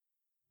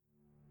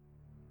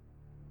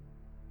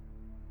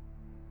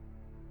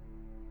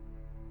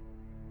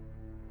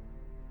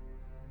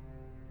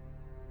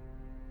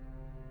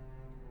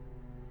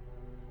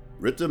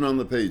Written on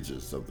the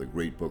pages of the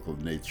great book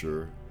of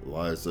nature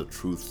lies a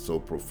truth so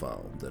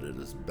profound that it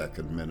has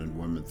beckoned men and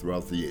women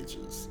throughout the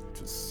ages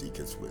to seek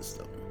its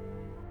wisdom.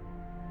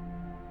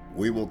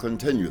 We will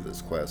continue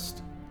this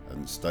quest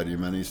and study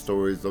many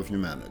stories of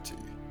humanity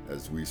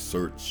as we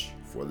search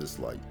for this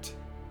light.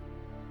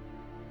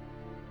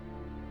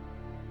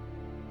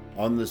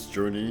 On this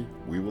journey,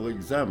 we will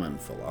examine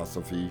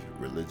philosophy,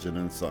 religion,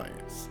 and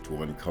science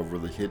to uncover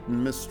the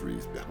hidden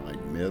mysteries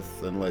behind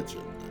myth and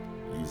legend,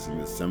 using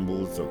the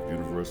symbols of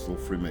universal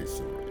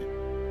Freemasonry.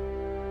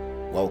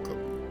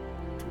 Welcome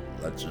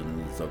to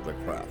Legends of the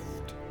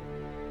Craft.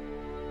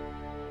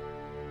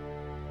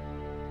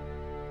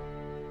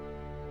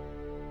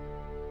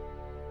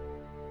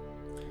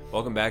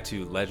 Welcome back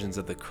to Legends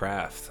of the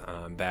Craft.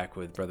 I'm back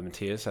with Brother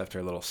Matthias after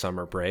a little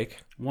summer break.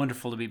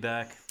 Wonderful to be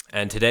back.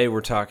 And today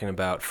we're talking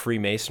about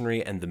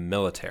Freemasonry and the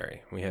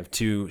military. We have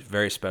two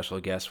very special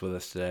guests with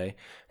us today.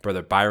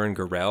 Brother Byron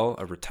Gorell,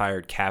 a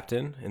retired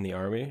captain in the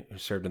Army who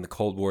served in the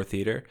Cold War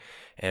theater,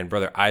 and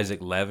Brother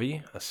Isaac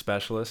Levy, a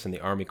specialist in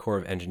the Army Corps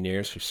of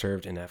Engineers who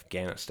served in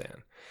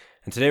Afghanistan.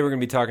 And today we're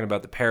going to be talking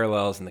about the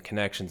parallels and the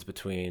connections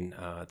between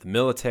the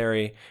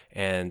military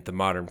and the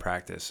modern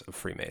practice of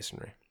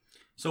Freemasonry.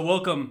 So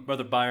welcome,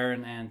 Brother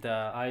Byron and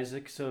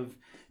Isaac. So it'd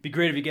be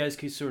great if you guys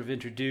could sort of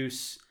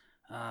introduce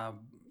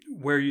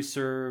where you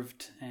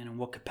served and in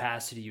what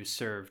capacity you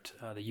served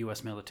the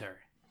U.S. military.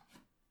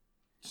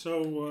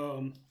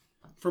 So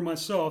for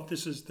myself,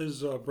 this is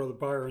Brother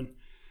Byron.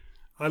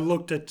 I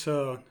looked at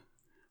the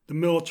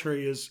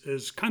military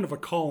as kind of a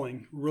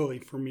calling, really,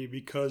 for me,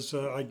 because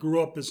I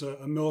grew up as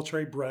a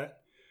military brat.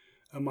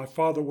 My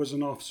father was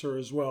an officer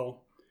as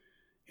well.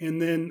 And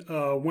then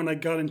when I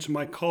got into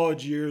my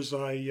college years,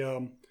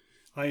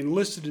 I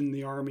enlisted in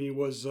the Army,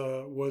 was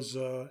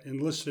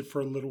enlisted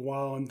for a little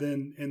while, and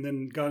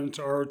then got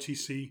into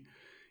ROTC,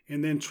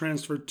 and then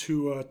transferred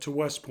to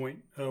West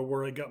Point,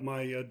 where I got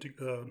my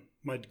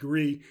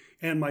degree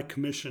and my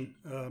commission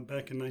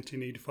back in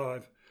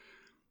 1985.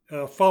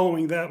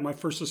 Following that, my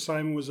first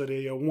assignment was at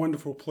a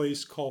wonderful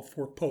place called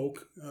Fort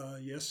Polk.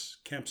 Yes,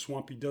 Camp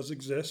Swampy does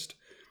exist.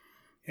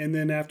 And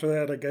then after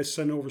that, I got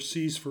sent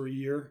overseas for a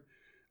year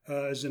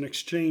as an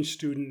exchange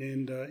student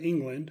in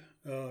England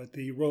at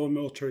the Royal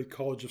Military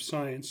College of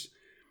Science,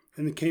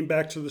 and then came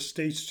back to the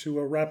States to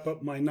wrap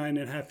up my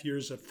 9.5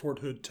 years at Fort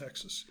Hood,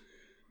 Texas.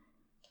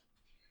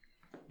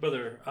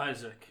 Brother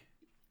Isaac.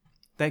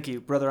 Thank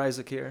you, Brother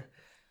Isaac here.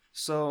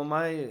 So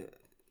my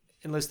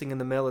enlisting in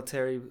the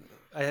military,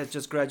 I had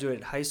just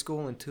graduated high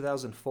school in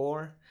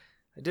 2004.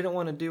 I didn't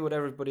want to do what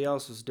everybody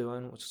else was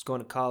doing, which was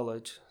going to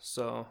college,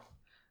 so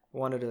I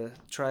wanted to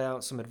try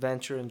out some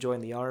adventure and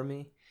join the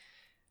Army.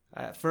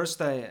 At first,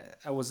 I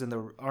was in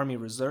the Army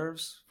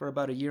Reserves for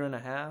about 1.5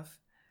 years,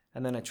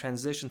 and then I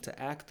transitioned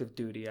to active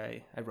duty.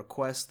 I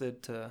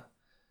requested to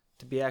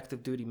be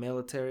active duty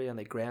military, and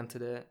they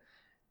granted it.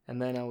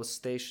 And then I was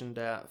stationed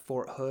at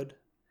Fort Hood,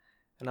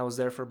 and I was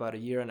there for about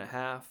 1.5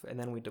 years, and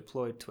then we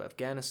deployed to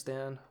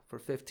Afghanistan for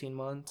 15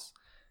 months,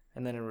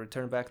 and then I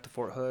returned back to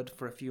Fort Hood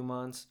for a few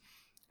months.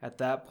 At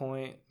that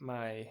point,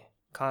 my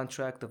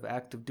contract of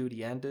active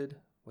duty ended,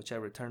 which I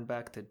returned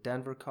back to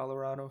Denver,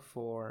 Colorado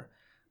for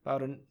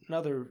about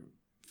another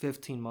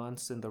 15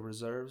 months in the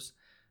reserves,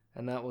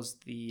 and that was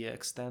the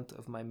extent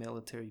of my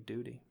military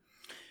duty.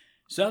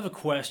 So I have a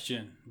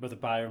question, Brother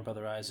Byron,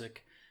 Brother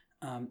Isaac.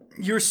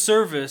 Your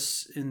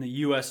service in the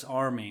U.S.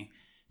 Army,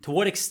 to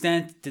what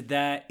extent did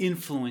that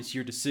influence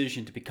your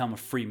decision to become a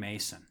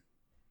Freemason?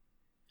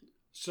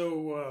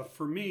 So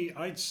for me,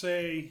 I'd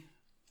say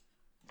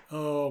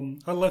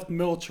I left the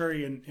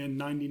military in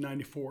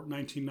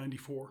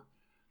 1994.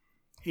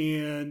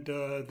 And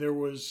there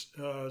was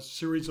a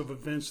series of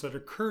events that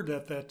occurred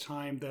at that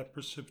time that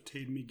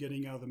precipitated me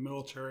getting out of the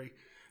military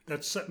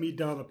that set me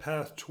down a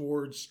path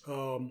towards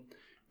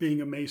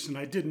being a Mason.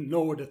 I didn't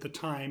know it at the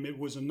time. It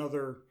was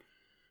another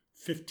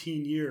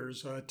 15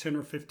 years, 10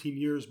 or 15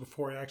 years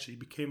before I actually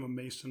became a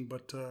Mason,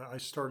 but I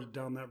started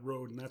down that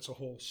road, and that's a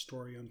whole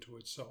story unto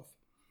itself.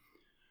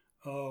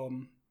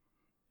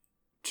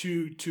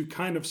 To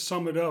kind of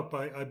sum it up,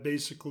 I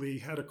basically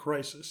had a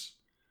crisis.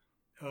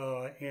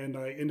 And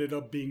I ended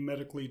up being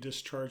medically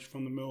discharged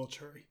from the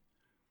military.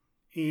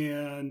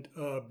 And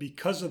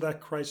because of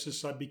that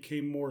crisis, I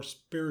became more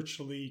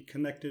spiritually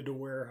connected,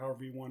 aware,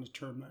 however you want to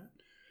term that,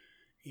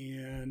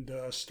 and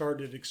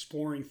started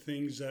exploring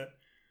things that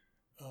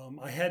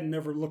I had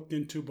never looked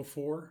into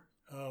before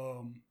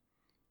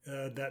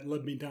that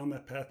led me down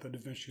that path that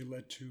eventually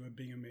led to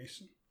being a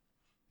Mason.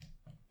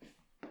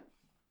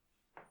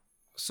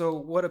 So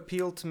what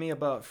appealed to me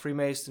about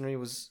Freemasonry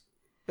was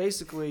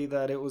basically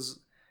that it was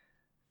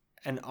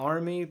an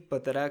army,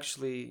 but that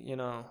actually,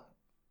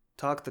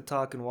 talk the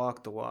talk and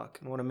walk the walk.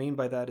 And what I mean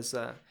by that is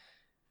that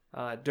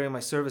during my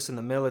service in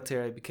the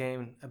military, I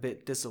became a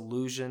bit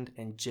disillusioned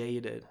and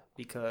jaded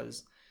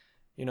because,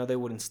 they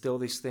would instill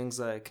these things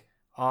like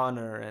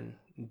honor and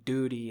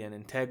duty and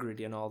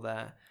integrity and all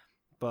that.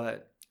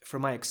 But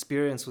from my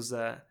experience was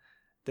that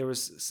there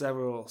was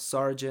several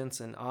sergeants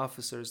and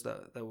officers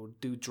that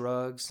would do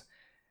drugs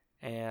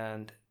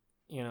and,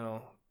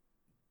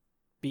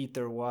 beat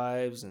their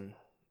wives and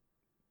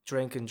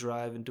drink and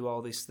drive and do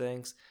all these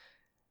things.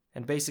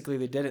 And basically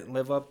they didn't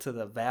live up to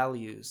the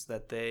values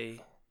that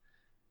they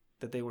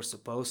were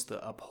supposed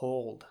to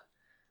uphold.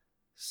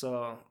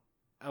 So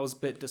I was a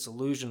bit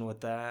disillusioned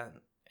with that.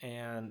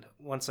 And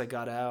once I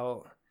got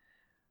out,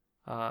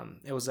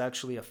 it was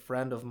actually a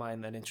friend of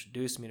mine that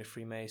introduced me to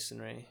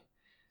Freemasonry.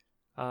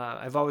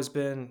 I've always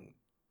been,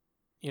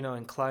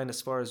 inclined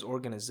as far as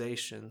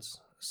organizations.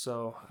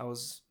 So I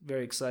was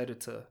very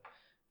excited to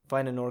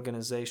find an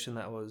organization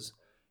that was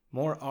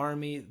more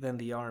Army than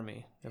the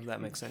Army, if that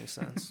makes any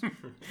sense.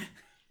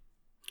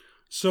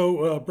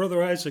 So,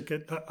 Brother Isaac,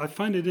 I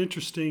find it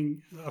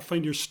interesting. I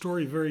find your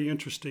story very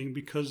interesting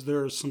because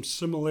there are some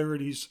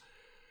similarities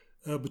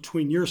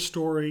between your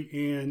story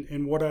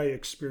and what I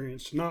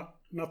experienced. Not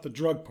the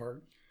drug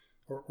part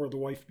or the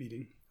wife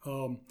beating,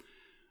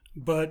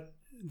 but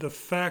the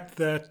fact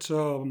that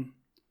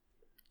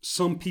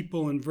some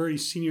people in very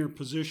senior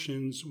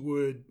positions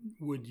would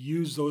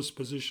use those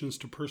positions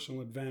to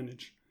personal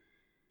advantage,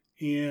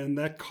 and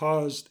that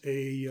caused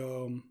a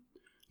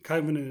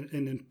kind of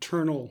an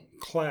internal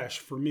clash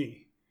for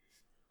me.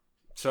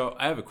 So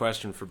I have a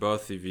question for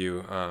both of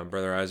you,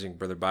 Brother Isaac,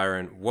 Brother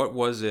Byron.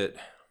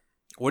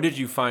 What did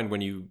you find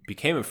when you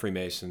became a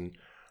Freemason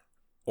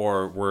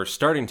or were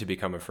starting to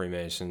become a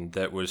Freemason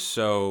that was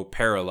so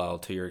parallel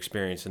to your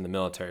experience in the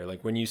military?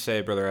 Like when you say,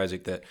 Brother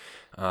Isaac, that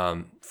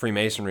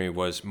Freemasonry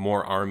was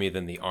more Army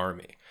than the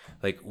Army,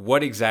 like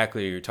what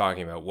exactly are you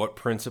talking about? What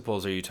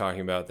principles are you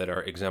talking about that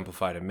are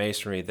exemplified in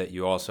Masonry that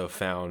you also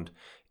found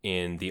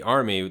in the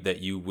Army that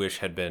you wish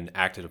had been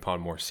acted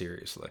upon more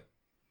seriously?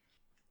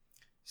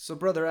 So,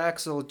 Brother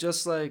Axel,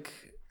 just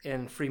like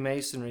in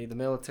Freemasonry, the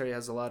military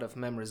has a lot of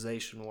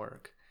memorization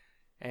work.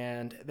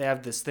 And they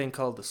have this thing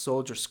called the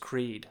Soldier's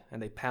Creed,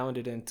 and they pound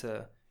it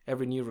into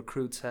every new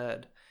recruit's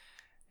head.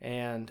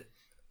 And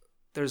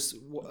there's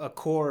a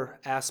core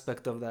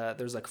aspect of that.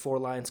 There's like 4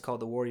 lines called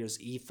the Warrior's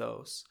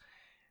Ethos.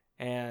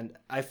 And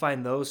I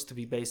find those to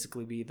be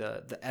basically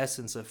the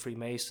essence of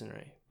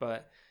Freemasonry.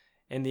 But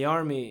in the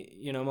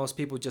Army, most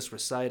people just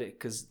recite it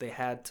because they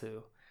had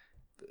to.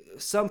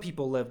 Some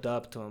people lived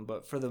up to them,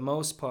 but for the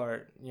most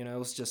part, it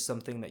was just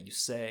something that you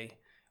say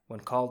when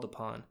called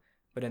upon.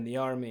 But in the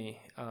Army,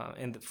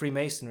 in the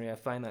Freemasonry, I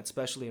find that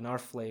especially in our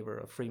flavor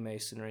of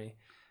Freemasonry,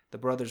 the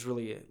brothers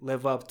really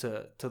live up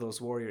to those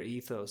warrior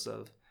ethos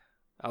of,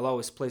 I'll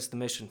always place the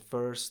mission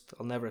first,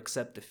 I'll never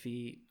accept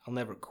defeat, I'll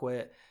never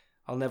quit,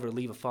 I'll never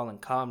leave a fallen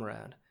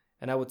comrade.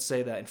 And I would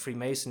say that in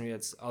Freemasonry,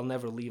 it's I'll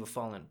never leave a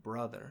fallen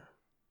brother.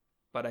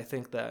 But I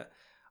think that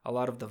a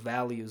lot of the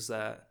values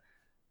that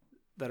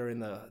are in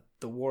the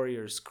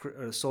Warriors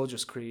or the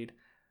Soldier's Creed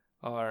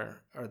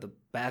are the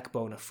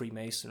backbone of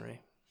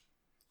Freemasonry.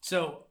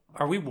 So,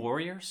 are we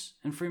warriors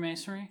in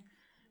Freemasonry?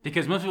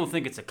 Because most people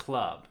think it's a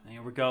club.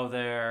 We go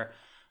there,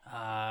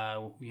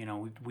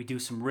 we do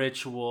some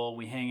ritual,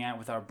 we hang out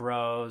with our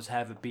bros,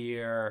 have a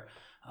beer,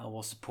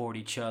 we'll support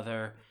each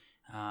other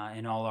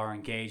in all our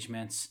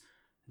engagements.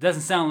 It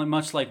doesn't sound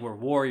much like we're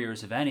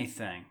warriors of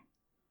anything,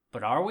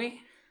 but are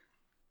we?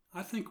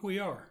 I think we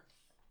are.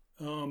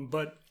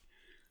 But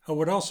I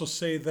would also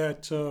say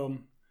that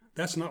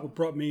that's not what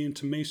brought me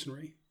into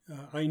Masonry.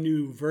 I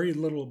knew very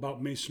little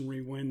about Masonry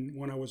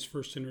when I was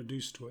first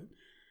introduced to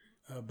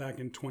it back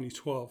in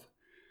 2012.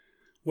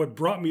 What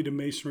brought me to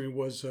Masonry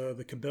was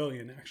the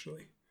Kybalion,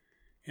 actually.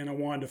 And I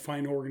wanted to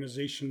find an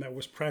organization that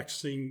was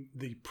practicing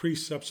the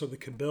precepts of the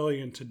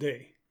Kybalion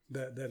today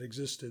that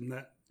existed. And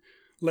that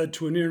led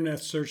to an internet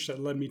search that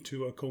led me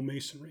to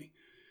Co-Masonry.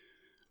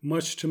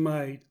 Much to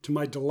my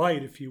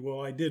delight, if you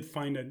will, I did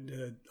find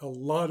a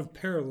lot of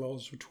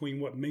parallels between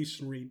what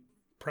Masonry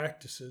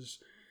practices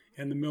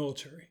and the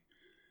military.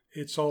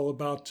 It's all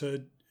about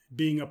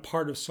being a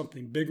part of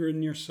something bigger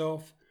than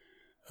yourself.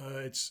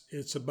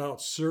 It's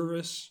about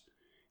service.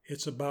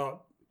 It's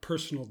about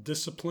personal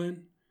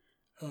discipline.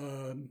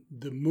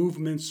 The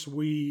movements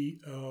we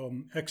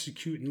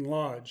execute in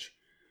Lodge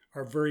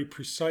are very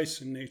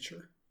precise in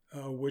nature,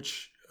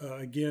 which,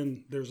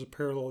 again, there's a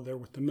parallel there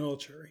with the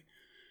military.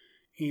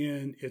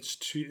 And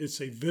it's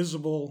a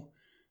visible,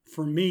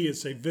 for me,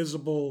 it's a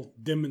visible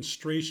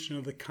demonstration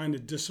of the kind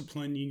of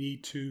discipline you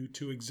need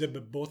to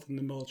exhibit both in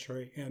the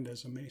military and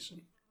as a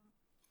Mason.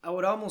 I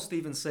would almost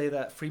even say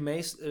that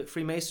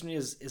Freemasonry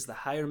is the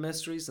higher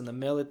mysteries and the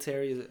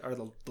military are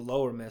the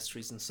lower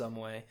mysteries in some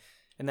way.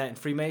 And that in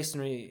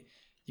Freemasonry,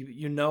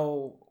 you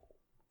know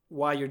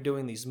why you're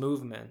doing these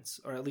movements,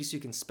 or at least you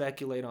can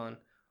speculate on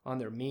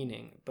their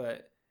meaning.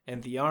 But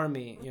in the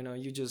Army,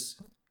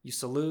 you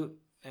salute,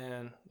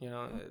 and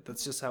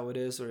that's just how it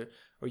is, or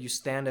you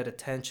stand at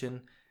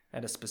attention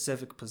at a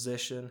specific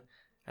position,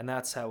 and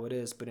that's how it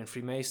is. But in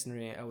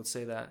Freemasonry, I would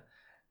say that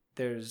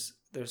there's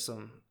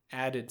some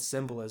added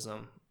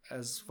symbolism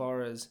as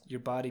far as your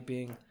body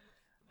being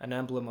an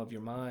emblem of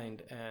your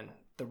mind and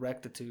the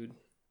rectitude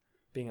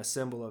being a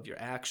symbol of your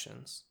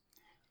actions.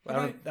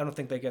 I don't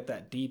think they get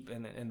that deep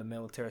in the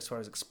military as far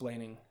as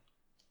explaining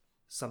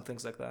some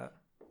things like that.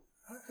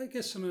 I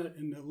guess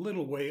in a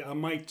little way, I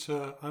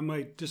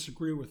might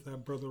disagree with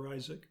that, Brother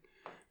Isaac,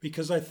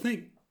 because I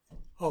think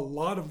a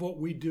lot of what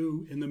we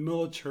do in the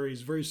military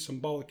is very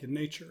symbolic in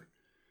nature.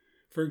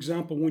 For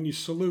example, when you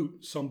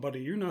salute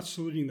somebody, you're not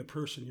saluting the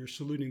person, you're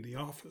saluting the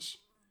office.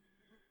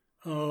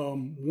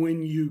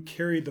 When you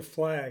carry the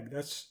flag,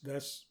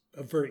 that's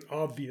a very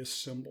obvious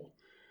symbol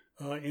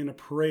in a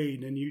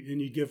parade, and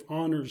you give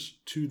honors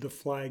to the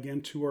flag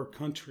and to our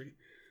country.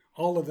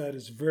 All of that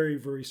is very,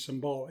 very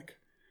symbolic.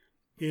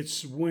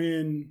 It's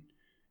when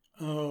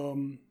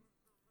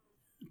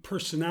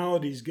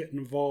personalities get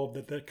involved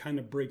that kind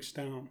of breaks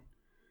down.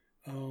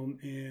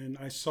 And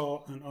I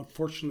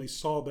unfortunately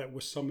saw that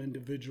with some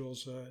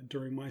individuals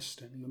during my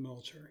stint in the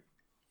military.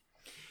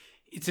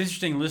 It's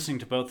interesting listening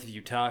to both of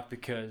you talk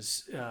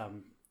because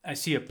I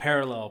see a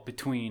parallel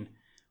between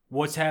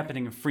what's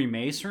happening in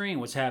Freemasonry and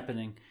what's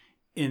happening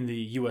in the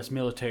U.S.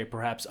 military,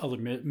 perhaps other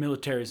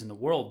militaries in the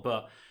world.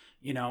 But,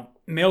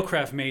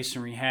 Mailcraft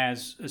Masonry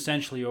has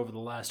essentially over the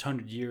last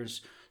 100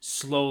 years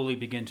slowly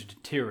begun to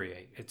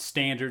deteriorate. Its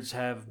standards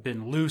have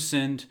been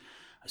loosened.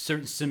 A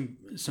certain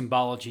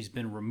symbology has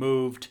been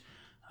removed.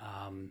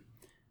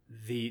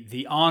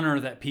 The honor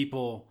that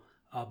people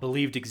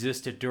believed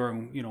existed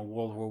during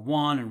World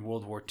War I and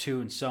World War II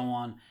and so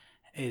on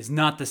is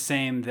not the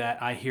same that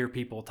I hear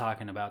people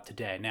talking about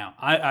today. Now,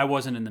 I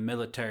wasn't in the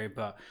military,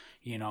 but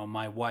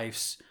my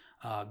wife's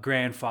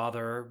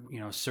grandfather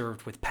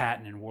served with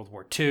Patton in World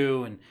War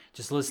II, and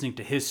just listening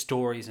to his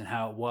stories and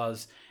how it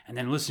was, and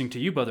then listening to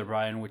you, Brother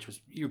Brian,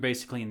 you're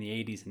basically in the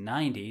 80s and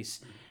 90s,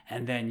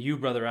 and then you,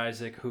 Brother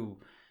Isaac, who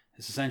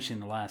is essentially in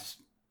the last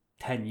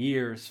 10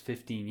 years,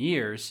 15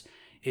 years,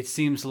 it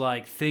seems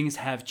like things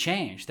have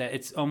changed, that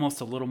it's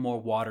almost a little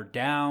more watered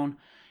down,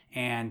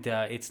 and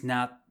it's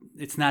not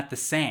the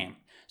same.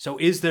 So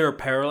is there a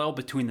parallel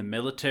between the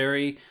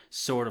military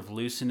sort of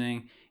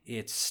loosening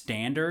its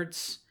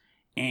standards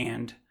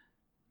and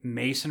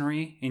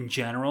Masonry in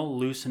general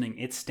loosening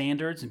its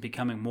standards and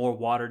becoming more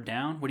watered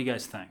down? What do you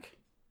guys think?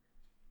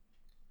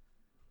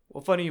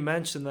 Well, funny you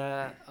mentioned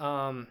that,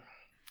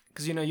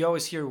 because you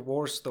always hear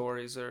war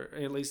stories, or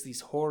at least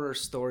these horror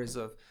stories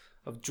of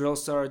drill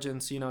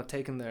sergeants,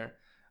 taking their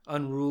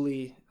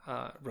unruly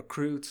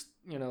recruits,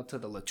 to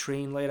the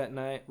latrine late at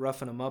night,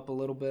 roughing them up a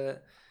little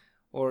bit,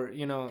 or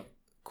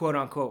quote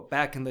unquote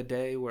back in the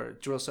day where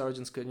drill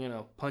sergeants could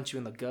punch you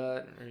in the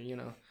gut,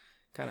 or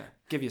kind of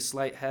give you a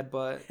slight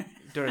headbutt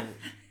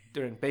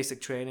during basic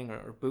training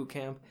or boot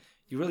camp.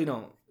 You really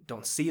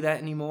don't see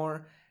that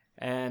anymore.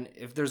 And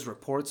if there's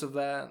reports of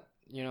that,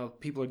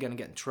 people are going to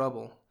get in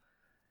trouble.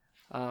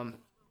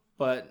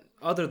 But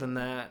other than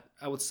that,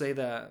 I would say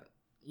that,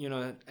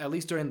 at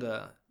least during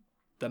the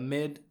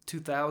mid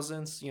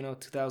 2000s,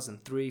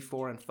 2003,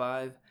 4, and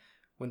 5,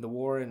 when the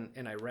war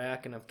in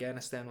Iraq and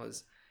Afghanistan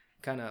was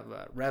kind of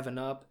revving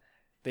up,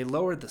 they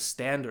lowered the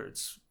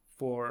standards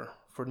for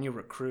new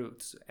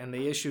recruits, and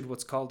they issued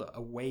what's called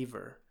a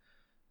waiver.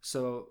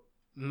 So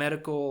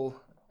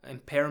medical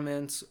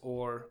impairments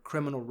or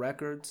criminal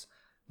records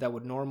that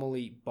would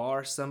normally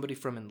bar somebody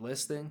from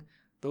enlisting,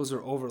 those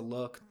are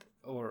overlooked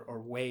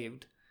or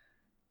waived.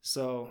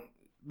 So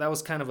that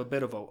was kind of a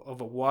bit of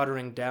a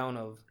watering down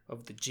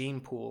of the gene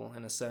pool,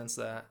 in a sense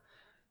that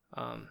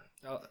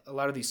a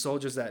lot of these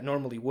soldiers that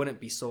normally wouldn't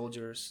be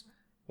soldiers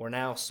were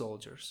now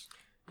soldiers.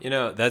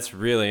 That's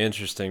really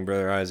interesting,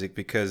 Brother Isaac,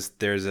 because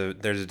there's a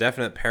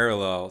definite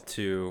parallel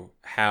to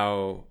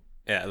how,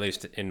 at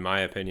least in my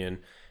opinion,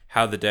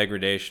 how the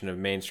degradation of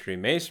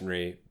mainstream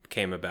Masonry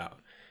came about.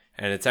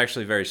 And it's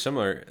actually very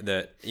similar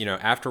that,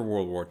 after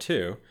World War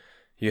II,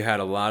 you had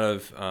a lot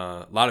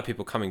of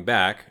people coming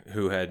back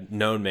who had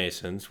known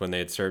Masons when they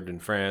had served in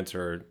France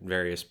or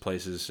various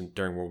places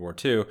during World War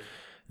II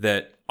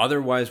that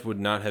otherwise would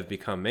not have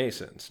become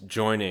Masons,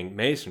 joining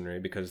Masonry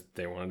because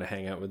they wanted to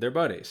hang out with their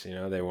buddies.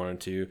 They wanted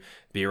to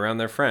be around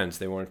their friends.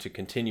 They wanted to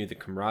continue the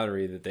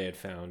camaraderie that they had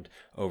found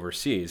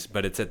overseas.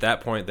 But it's at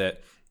that point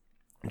that,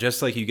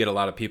 just like you get a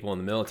lot of people in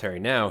the military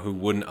now who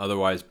wouldn't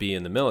otherwise be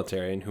in the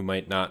military and who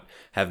might not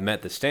have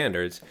met the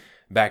standards,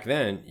 back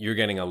then you're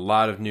getting a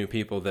lot of new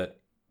people that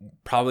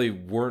probably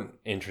weren't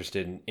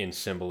interested in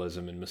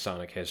symbolism and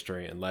Masonic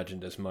history and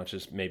legend as much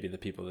as maybe the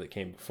people that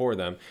came before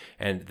them.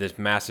 And this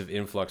massive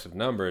influx of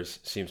numbers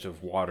seems to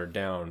have watered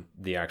down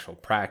the actual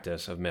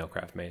practice of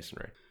Mailcraft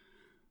Masonry.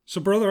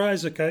 So, Brother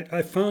Isaac,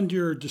 I found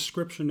your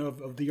description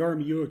of the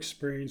Army you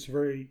experienced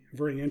very,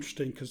 very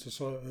interesting, because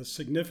it's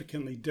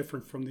significantly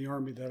different from the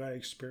Army that I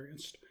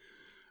experienced.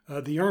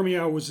 The Army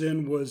I was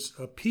in was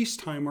a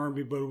peacetime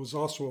Army, but it was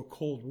also a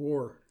Cold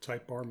War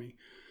type Army.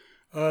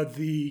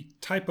 The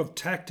type of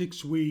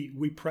tactics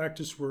we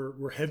practiced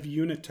were heavy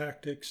unit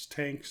tactics,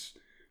 tanks,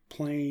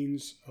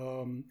 planes,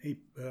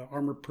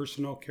 armored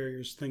personnel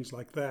carriers, things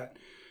like that.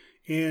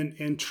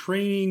 And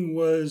training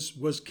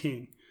was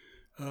king.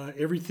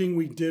 Everything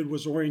we did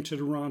was oriented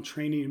around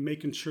training and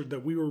making sure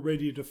that we were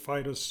ready to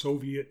fight a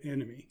Soviet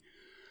enemy.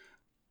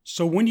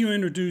 So when you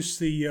introduce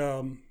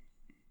the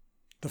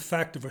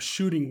fact of a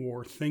shooting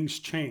war, things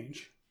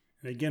change.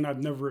 And again,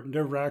 I've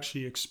never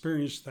actually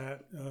experienced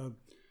that.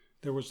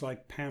 There was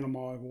like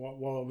Panama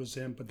while I was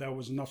in, but that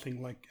was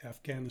nothing like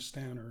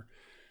Afghanistan or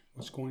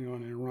what's going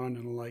on in Iran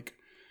and the like.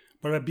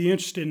 But I'd be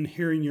interested in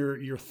hearing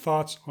your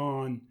thoughts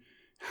on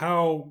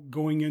how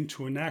going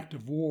into an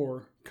active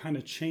war kind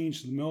of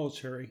changed the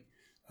military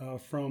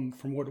from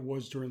what it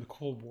was during the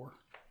Cold War.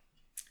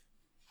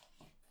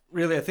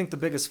 Really, I think the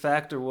biggest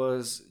factor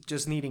was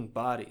just needing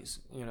bodies,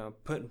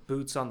 putting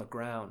boots on the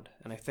ground.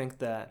 And I think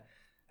that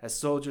as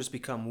soldiers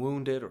become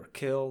wounded or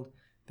killed,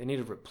 they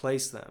need to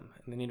replace them,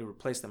 and they need to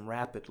replace them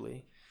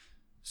rapidly.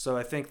 So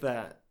I think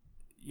that,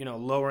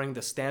 lowering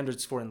the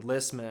standards for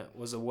enlistment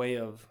was a way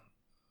of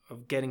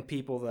getting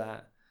people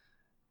that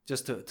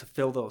just to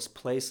fill those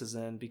places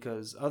in,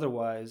 because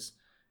otherwise,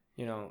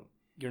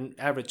 your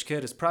average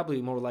kid is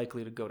probably more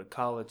likely to go to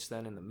college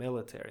than in the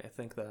military. I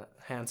think that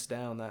hands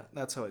down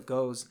that's how it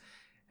goes.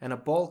 And a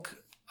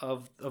bulk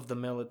of the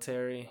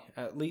military,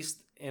 at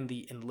least in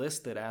the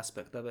enlisted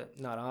aspect of it,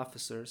 not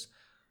officers,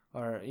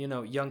 are,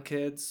 young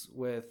kids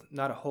with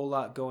not a whole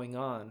lot going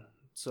on.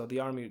 So the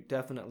Army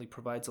definitely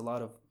provides a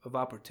lot of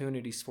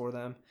opportunities for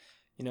them.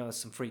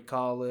 Some free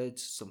college,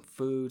 some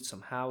food,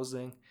 some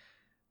housing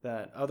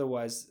that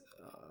otherwise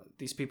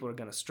these people are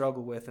going to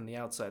struggle with in the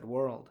outside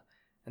world.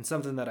 And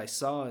something that I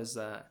saw is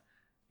that,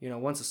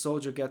 once a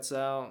soldier gets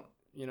out,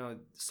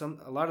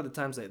 a lot of the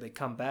times they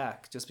come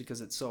back just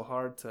because it's so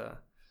hard to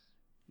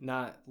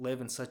not live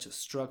in such a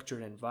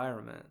structured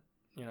environment.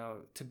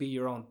 To be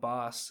your own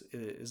boss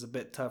is a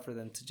bit tougher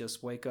than to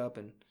just wake up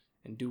and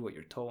do what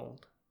you're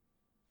told.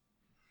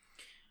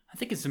 I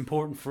think it's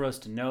important for us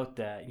to note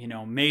that,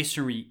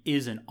 Masonry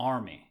is an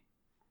army,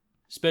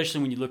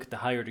 especially when you look at the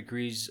higher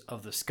degrees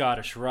of the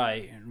Scottish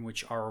Rite in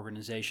which our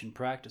organization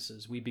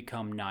practices. We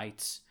become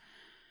knights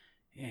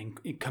and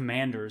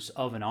commanders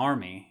of an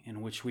army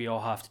in which we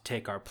all have to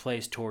take our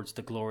place towards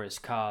the glorious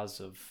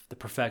cause of the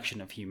perfection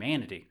of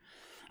humanity.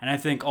 And I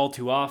think all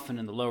too often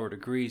in the lower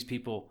degrees,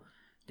 people,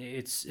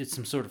 it's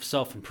some sort of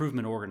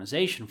self-improvement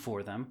organization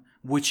for them,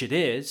 which it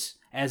is,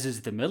 as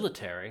is the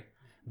military.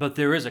 But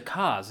there is a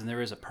cause and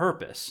there is a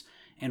purpose,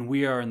 and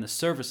we are in the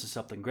service of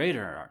something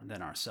greater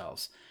than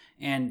ourselves.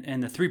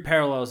 And the three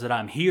parallels that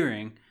I'm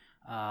hearing,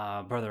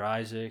 Brother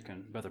Isaac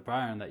and Brother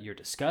Byron, that you're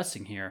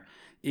discussing here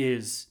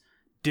is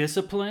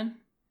discipline,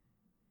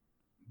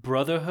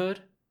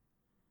 brotherhood,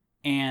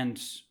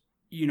 and,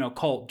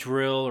 call it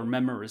drill or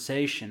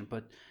memorization.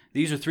 But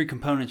these are three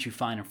components you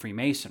find in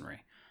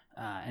Freemasonry.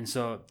 And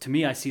so to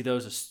me, I see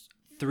those as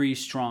three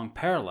strong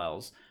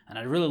parallels. And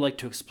I'd really like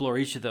to explore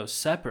each of those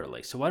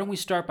separately. So why don't we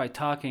start by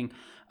talking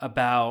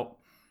about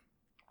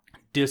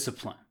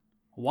discipline?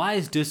 Why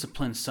is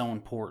discipline so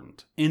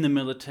important in the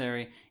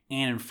military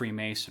and in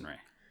Freemasonry?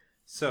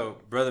 So,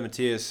 Brother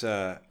Matthias,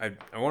 I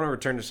want to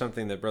return to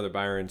something that Brother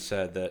Byron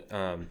said,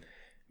 that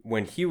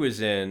when he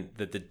was in,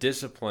 that the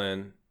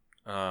discipline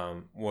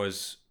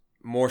was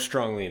more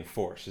strongly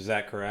enforced. Is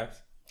that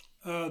correct?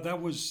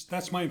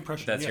 That's my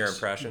impression. That's your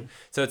impression?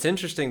 So it's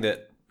interesting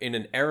that in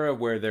an era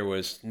where there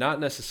was not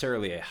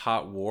necessarily a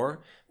hot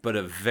war, but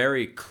a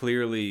very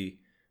clearly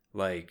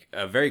laid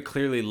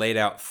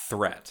out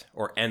threat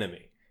or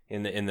enemy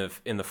in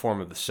the form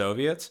of the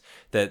Soviets,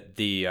 that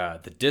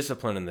the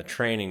discipline and the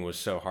training was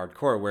so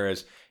hardcore.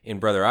 Whereas in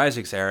Brother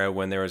Isaac's era,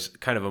 when there was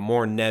kind of a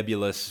more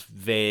nebulous,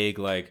 vague,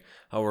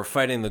 we're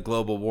fighting the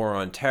global war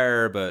on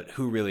terror, but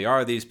who really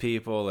are these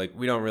people?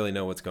 We don't really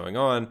know what's going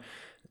on.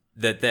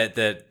 That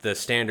the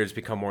standards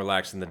become more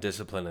lax and the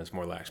discipline is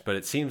more lax. But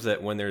it seems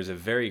that when there's a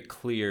very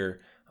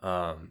clear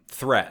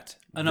threat,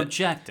 an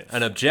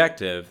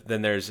objective,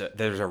 then there's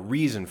a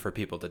reason for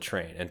people to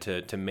train and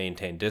to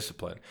maintain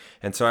discipline.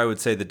 And so I would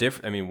say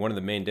one of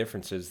the main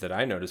differences that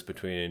I noticed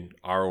between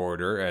our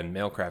order and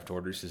Mailcraft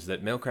orders is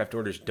that Mailcraft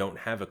orders don't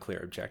have a clear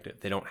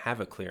objective. They don't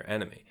have a clear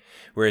enemy.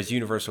 Whereas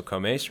Universal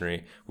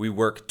Co-Masonry, we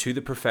work to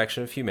the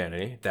perfection of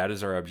humanity. That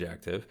is our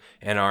objective.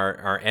 And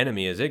our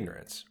enemy is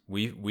ignorance.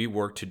 We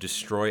work to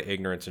destroy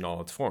ignorance in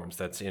all its forms.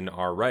 That's in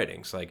our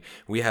writings.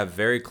 We have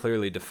very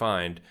clearly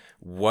defined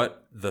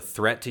what the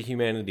threat to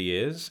humanity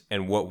is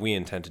and what we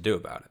intend to do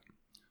about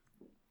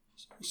it.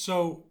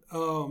 So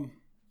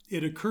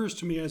it occurs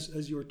to me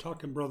as you were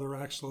talking, Brother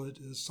Axel,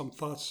 some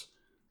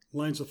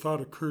lines of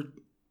thought occurred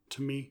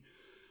to me.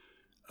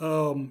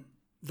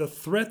 The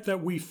threat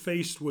that we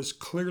faced was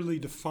clearly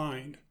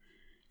defined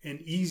and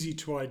easy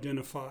to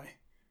identify,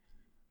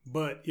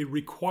 but it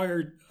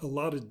required a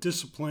lot of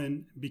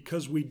discipline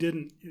because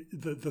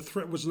the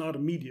threat was not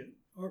immediate.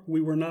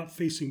 We were not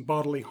facing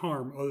bodily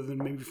harm other than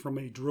maybe from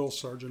a drill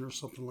sergeant or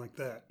something like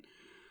that.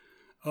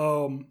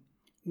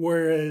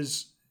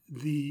 Whereas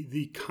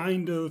the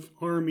kind of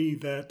army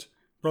that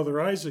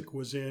Brother Isaac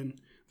was in,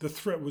 the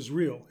threat was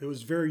real. It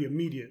was very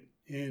immediate.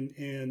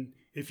 And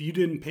if you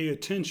didn't pay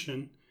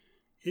attention,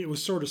 it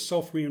was sort of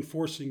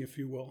self-reinforcing, if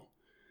you will.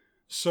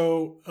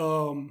 So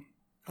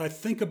I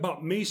think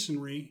about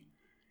Masonry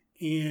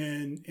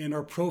and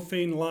our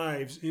profane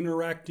lives,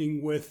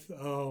 interacting with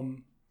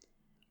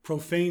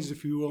profanes,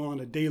 if you will, on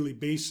a daily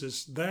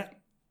basis.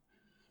 That,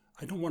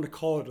 I don't want to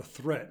call it a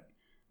threat,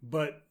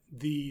 but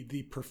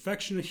the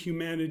perfection of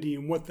humanity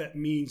and what that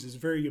means is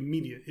very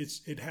immediate.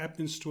 It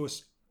happens to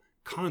us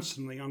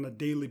constantly on a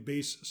daily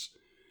basis.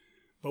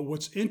 But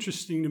what's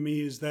interesting to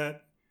me is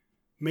that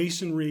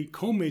masonry,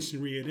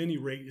 co-masonry at any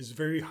rate, is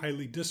very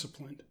highly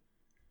disciplined.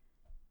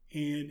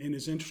 And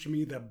it's interesting to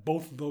me that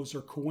both of those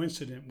are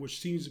coincident,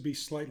 which seems to be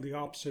slightly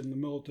opposite in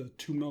the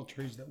two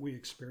militaries that we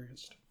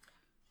experienced.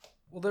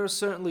 Well, there was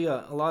certainly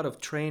a lot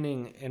of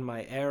training in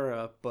my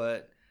era,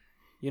 but,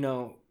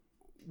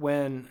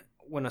 when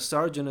a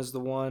sergeant is the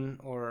one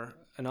or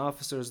an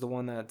officer is the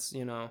one that's,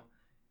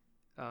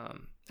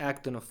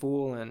 acting a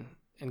fool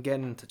and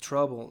getting into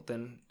trouble,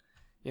 then,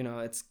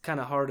 it's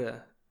kind of hard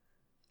to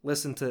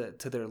listen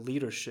to their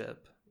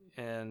leadership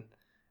and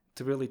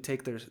to really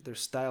take their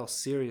style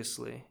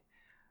seriously.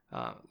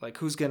 Like,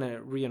 who's going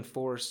to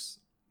reinforce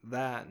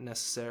that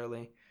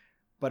necessarily?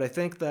 But I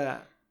think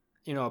that,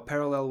 a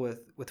parallel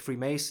with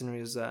Freemasonry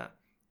is that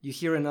you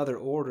hear in other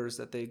orders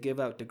that they give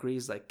out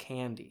degrees like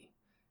candy,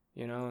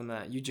 and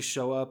that you just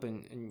show up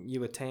and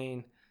you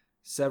attain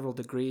several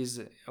degrees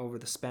over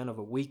the span of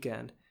a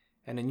weekend.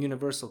 And in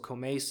Universal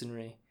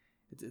Co-Masonry,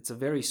 it's a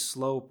very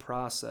slow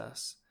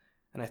process.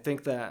 And I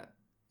think that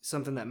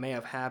something that may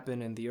have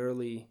happened in the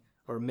early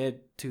or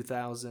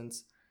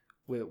mid-2000s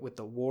with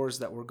the wars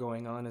that were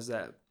going on is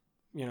that,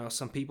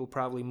 some people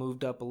probably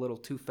moved up a little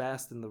too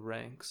fast in the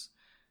ranks.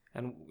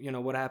 And,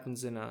 what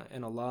happens in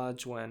a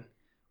lodge when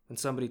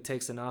somebody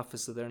takes an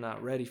office that they're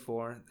not ready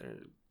for, they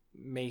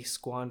may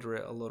squander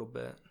it a little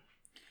bit.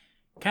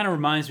 Kind of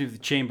reminds me of the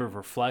Chamber of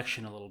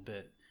Reflection a little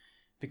bit,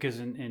 because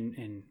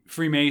in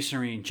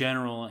Freemasonry in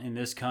general in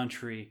this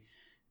country,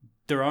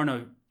 there are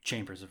no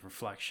chambers of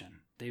reflection.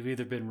 They've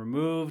either been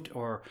removed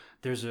or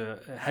there's a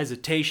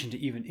hesitation to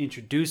even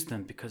introduce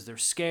them because they're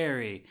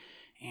scary,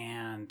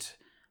 and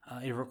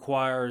it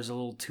requires a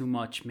little too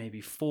much maybe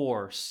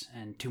force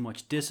and too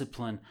much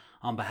discipline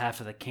on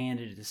behalf of the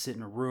candidate to sit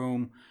in a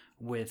room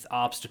with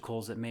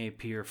obstacles that may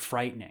appear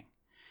frightening.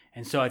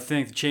 And so I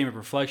think the Chamber of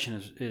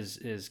Reflection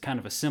is kind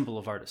of a symbol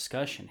of our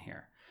discussion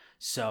here.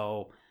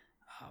 So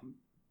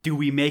do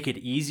we make it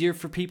easier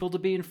for people to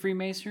be in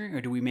Freemasonry,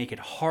 or do we make it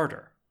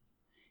harder?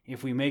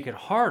 If we make it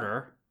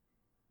harder,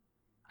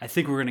 I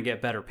think we're going to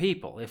get better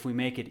people. If we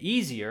make it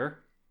easier,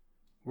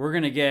 we're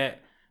going to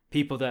get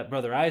people that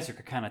Brother Isaac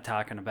are kind of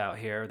talking about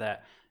here,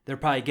 that they're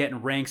probably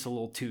getting ranks a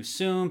little too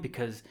soon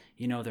because,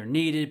 they're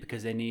needed,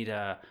 because they need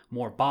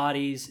more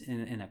bodies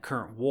in a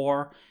current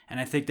war. And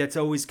I think that's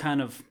always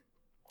kind of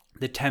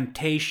the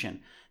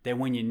temptation, that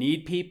when you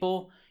need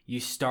people, you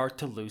start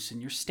to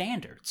loosen your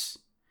standards.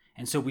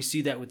 And so we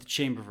see that with the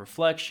Chamber of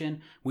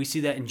Reflection. We see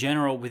that in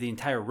general with the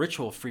entire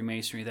ritual of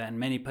Freemasonry, that in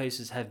many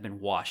places have been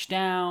washed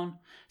down,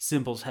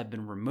 symbols have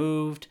been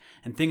removed,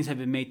 and things have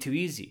been made too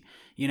easy.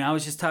 I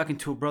was just talking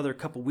to a brother a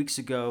couple weeks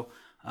ago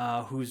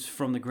who's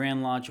from the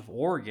Grand Lodge of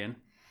Oregon,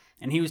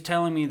 and he was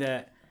telling me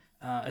that,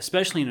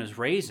 especially in his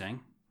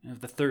raising,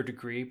 of the 3rd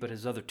degree, but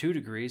his other 2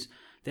 degrees,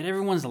 that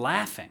everyone's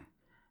laughing,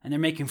 and they're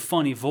making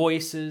funny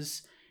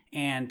voices,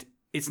 and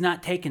it's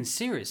not taken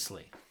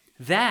seriously.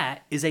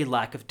 That is a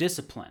lack of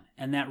discipline,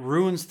 and that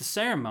ruins the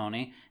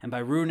ceremony, and by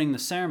ruining the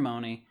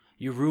ceremony,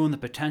 you ruin the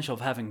potential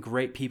of having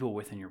great people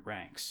within your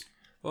ranks.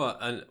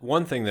 Well,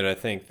 one thing that I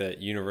think that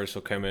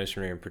Universal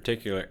Co-Masonry in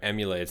particular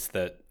emulates,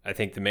 that I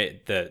think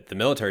the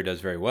military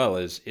does very well,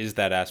 is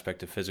that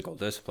aspect of physical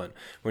discipline.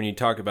 When you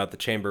talk about the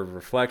Chamber of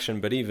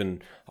Reflection, but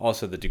even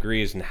also the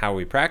degrees and how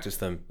we practice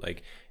them,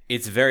 like,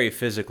 it's very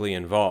physically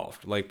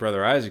involved. Like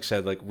Brother Isaac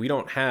said, like, we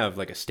don't have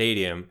like a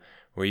stadium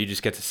where you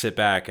just get to sit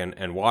back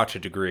and watch a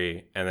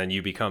degree and then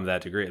you become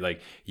that degree.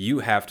 Like, you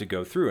have to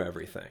go through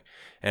everything.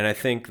 And I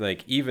think,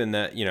 like, even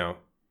that,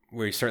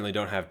 we certainly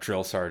don't have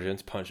drill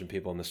sergeants punching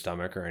people in the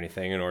stomach or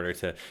anything in order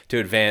to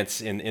advance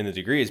in the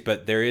degrees,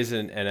 but there is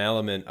an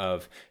element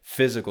of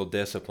physical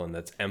discipline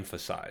that's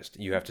emphasized.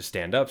 You have to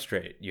stand up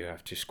straight. You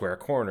have to square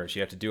corners.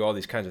 You have to do all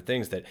these kinds of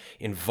things that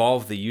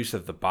involve the use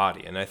of the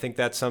body. And I think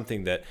that's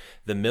something that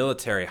the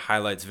military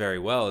highlights very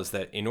well, is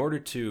that in order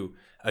to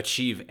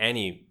achieve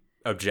any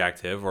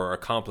objective or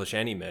accomplish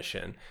any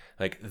mission,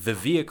 like, the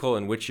vehicle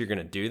in which you're going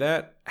to do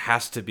that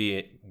has to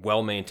be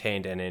well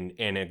maintained and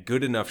in a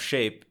good enough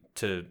shape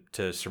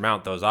to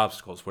surmount those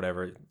obstacles,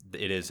 whatever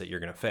it is that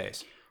you're going to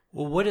face.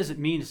 Well, what does it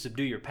mean to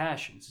subdue your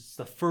passions? It's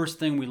the first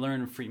thing we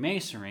learn in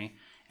Freemasonry,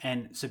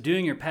 and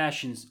subduing your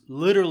passions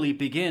literally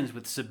begins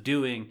with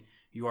subduing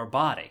your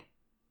body.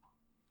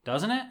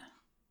 Doesn't it?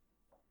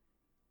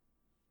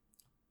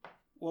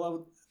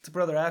 Well, to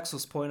Brother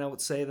Axel's point, I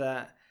would say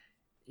that,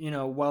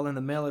 while in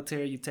the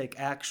military you take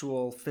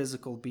actual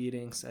physical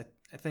beatings,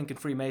 I think in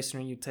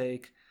Freemasonry you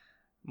take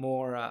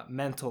more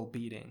mental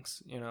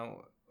beatings,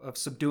 of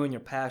subduing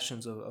your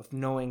passions, of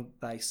knowing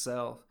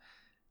thyself.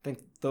 I think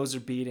those are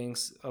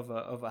beatings of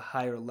a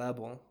higher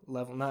level,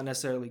 not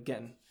necessarily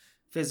getting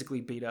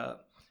physically beat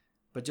up,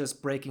 but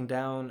just breaking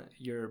down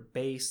your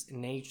base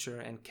nature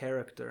and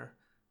character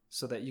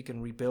so that you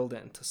can rebuild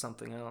it into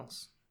something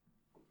else.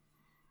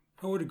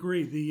 I would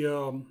agree.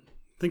 The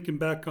thinking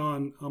back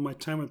on my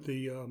time at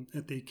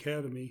the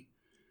academy,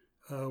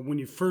 when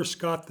you first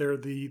got there,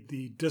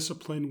 the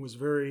discipline was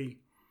very,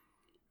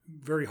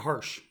 very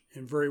harsh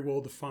and very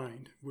well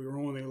defined. We were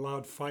only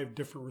allowed 5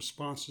 different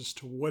responses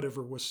to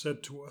whatever was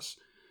said to us.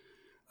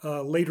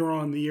 Later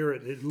on in the year,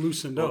 it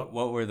loosened up.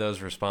 What were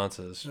those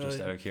responses, just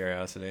out of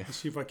curiosity? Let's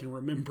see if I can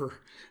remember.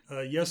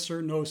 Yes,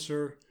 sir. No,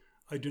 sir.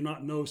 I do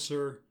not know,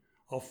 sir.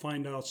 I'll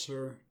find out,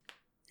 sir.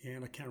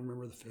 And I can't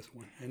remember the fifth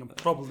one. And I'm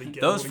probably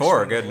getting Those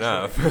four are good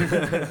enough.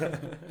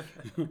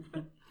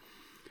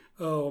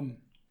 Right.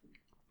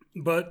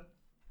 But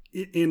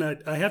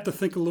I have to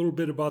think a little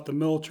bit about the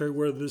military,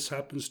 where this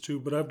happens to.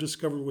 But I've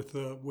discovered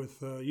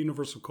with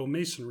Universal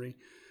Co-Masonry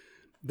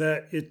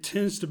that it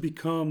tends to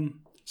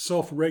become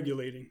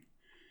self-regulating,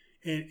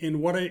 and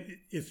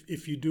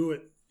if you do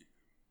it,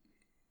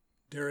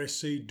 dare I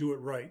say, do it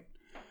right.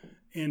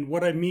 And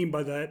what I mean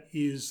by that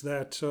is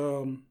that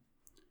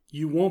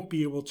you won't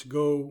be able to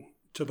go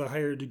to the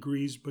higher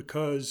degrees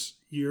because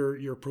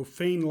your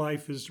profane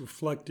life is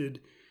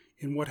reflected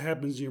in what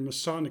happens in your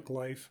Masonic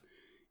life,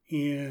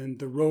 and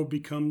the road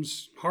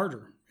becomes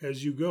harder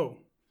as you go.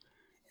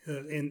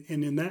 And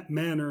in that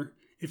manner,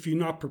 if you're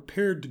not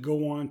prepared to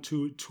go on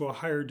to a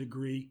higher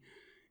degree,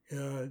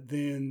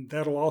 then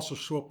that'll also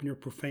show up in your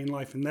profane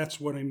life. And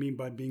that's what I mean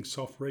by being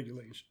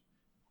self-regulated.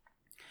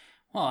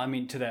 Well, I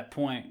mean, to that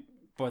point,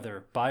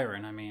 Brother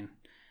Byron, I mean,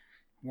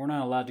 we're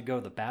not allowed to go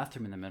to the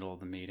bathroom in the middle of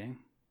the meeting.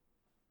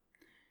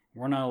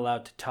 We're not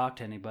allowed to talk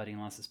to anybody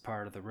unless it's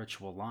part of the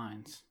ritual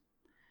lines.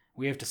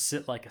 We have to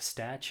sit like a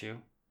statue.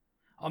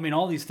 I mean,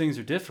 all these things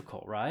are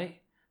difficult,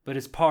 right? But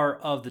it's part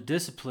of the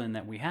discipline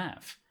that we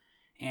have.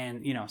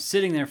 And,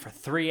 sitting there for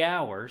 3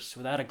 hours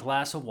without a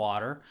glass of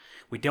water,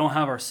 we don't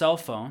have our cell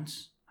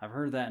phones. I've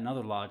heard that in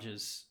other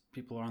lodges.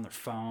 People are on their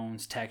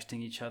phones,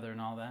 texting each other and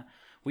all that.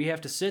 We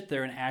have to sit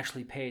there and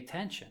actually pay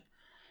attention.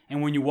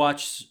 And when you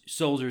watch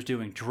soldiers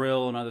doing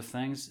drill and other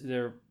things,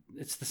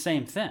 it's the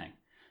same thing.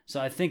 So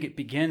I think it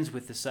begins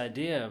with this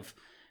idea of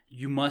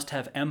you must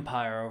have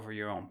empire over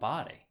your own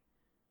body.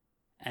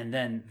 And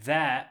then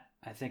that,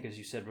 I think, as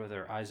you said,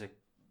 Brother Isaac,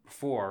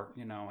 before,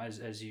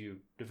 as you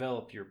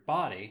develop your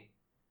body,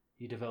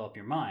 you develop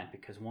your mind,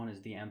 because one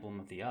is the emblem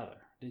of the other.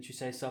 Didn't you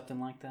say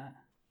something like that?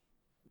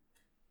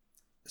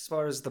 As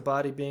far as the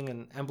body being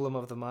an emblem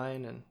of the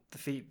mind and the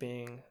feet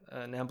being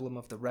an emblem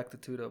of the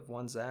rectitude of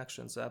one's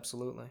actions,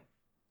 absolutely.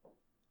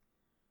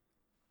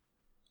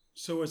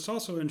 So it's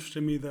also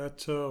interesting to me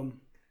that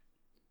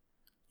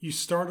you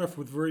start off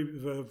with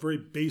very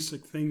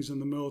basic things in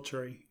the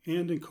military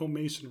and in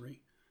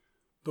co-masonry.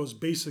 Those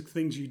basic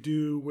things you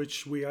do,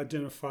 which we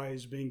identify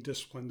as being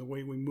disciplined, the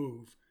way we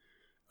move,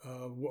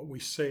 what we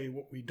say,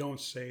 what we don't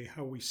say,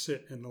 how we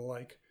sit, and the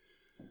like.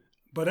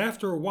 But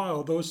after a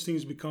while, those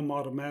things become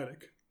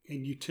automatic,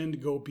 and you tend to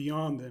go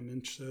beyond them.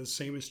 And the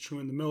same is true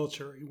in the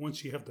military.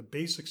 Once you have the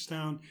basics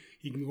down,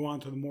 you can go on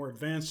to the more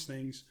advanced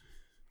things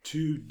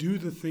to do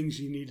the things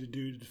you need to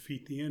do to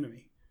defeat the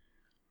enemy.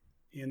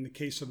 In the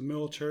case of the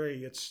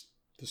military, it's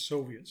the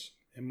Soviets,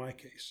 in my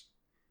case.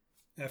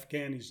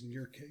 Afghanis, in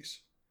your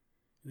case.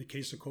 In the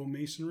case of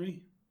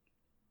co-masonry,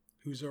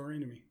 who's our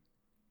enemy?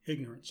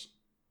 Ignorance.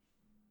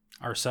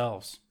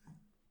 Ourselves.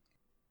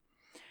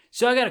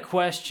 So I got a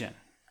question.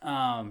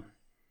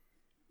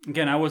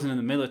 Again, I wasn't in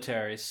the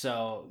military,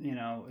 so,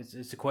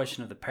 it's a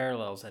question of the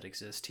parallels that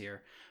exist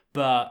here.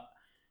 But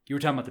you were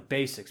talking about the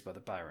basics, Brother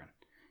Byron.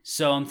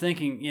 So I'm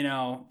thinking,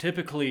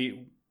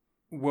 typically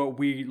what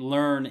we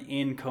learn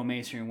in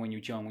co-masonry when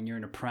you're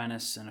an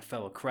apprentice and a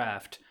fellow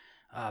craft,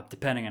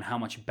 depending on how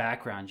much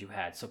background you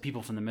had. So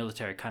people from the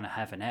military kind of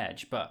have an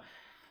edge. But,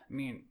 I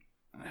mean,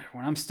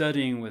 when I'm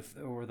studying with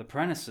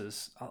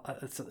apprentices,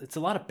 it's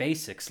a lot of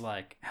basics,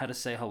 like how to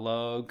say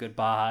hello,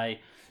 goodbye,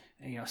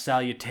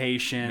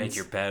 salutations. Make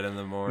your bed in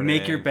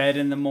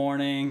the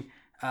morning.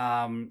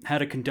 How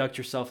to conduct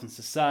yourself in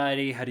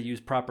society, how to use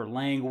proper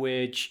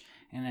language,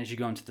 and as you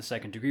go into the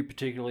second degree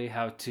particularly,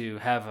 how to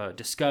have a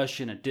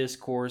discussion, a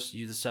discourse,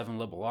 use the 7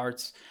 liberal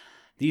arts.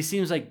 These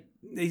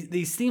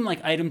seem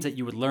like items that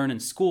you would learn in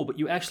school, but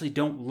you actually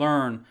don't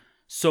learn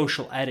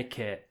social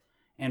etiquette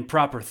and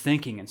proper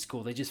thinking in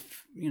school. They just,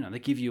 they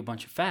give you a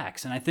bunch of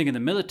facts. And I think in the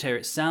military,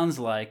 it sounds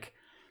like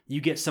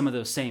you get some of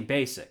those same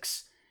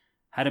basics.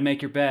 How to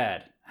make your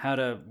bed, how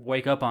to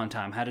wake up on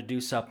time, how to do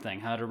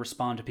something, how to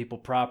respond to people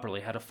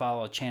properly, how to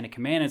follow a chain of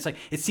command. It's like,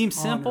 it seems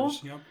simple,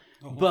 Yep.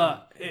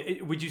 but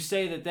would you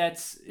say that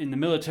that's, in the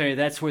military,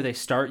 that's where they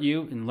start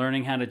you in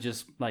learning how to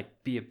just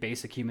be a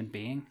basic human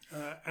being?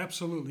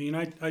 Absolutely.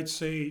 And I'd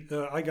say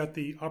I got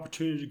the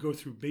opportunity to go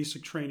through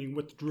basic training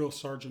with the drill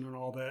sergeant and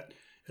all that,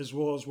 as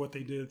well as what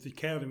they did at the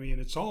academy. And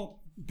it's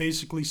all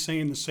basically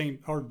saying the same,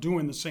 or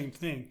doing the same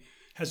thing,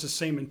 has the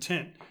same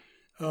intent.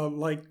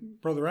 Like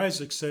Brother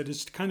Isaac said,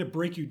 it's to kind of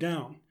break you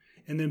down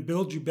and then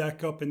build you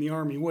back up in the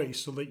Army way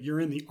so that you're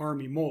in the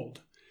Army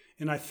mold.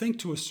 And I think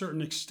to a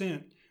certain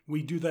extent,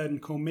 we do that in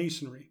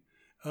co-masonry,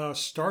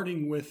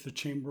 starting with the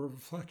Chamber of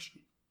Reflection.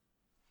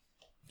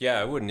 Yeah,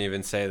 I wouldn't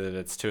even say that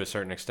it's to a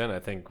certain extent. I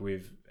think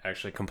we've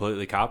actually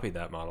completely copied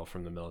that model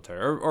from the military.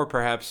 Or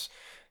perhaps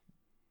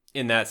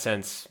in that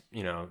sense,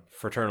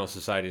 fraternal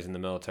societies in the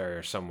military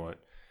are somewhat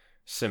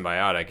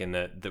symbiotic in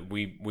that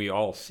we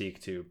all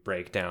seek to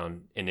break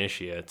down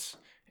initiates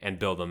and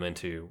build them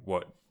into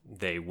what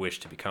they wish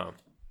to become.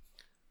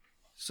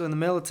 So in the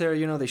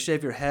military, they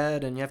shave your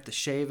head and you have to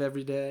shave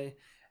every day.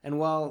 And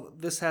while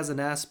this has an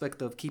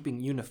aspect of keeping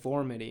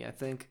uniformity, I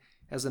think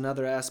has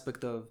another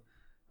aspect of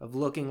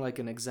looking like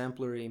an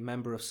exemplary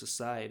member of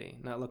society,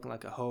 not looking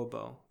like a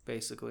hobo,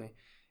 basically.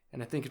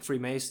 And I think in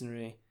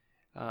Freemasonry,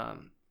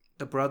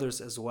 the brothers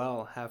as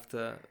well have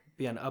to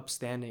be an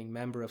upstanding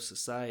member of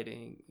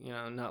society,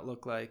 not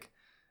look like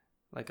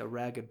a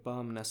ragged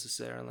bum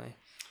necessarily.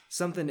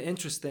 Something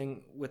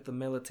interesting with the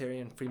military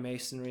and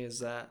Freemasonry is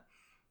that,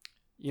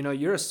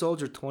 you're a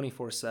soldier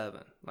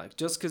 24/7. Like,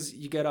 just because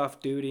you get off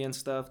duty and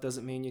stuff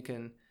doesn't mean you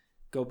can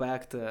go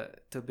back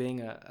to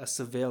being a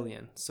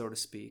civilian, so to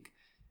speak.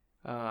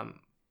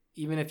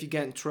 Even if you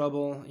get in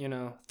trouble,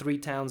 3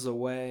 towns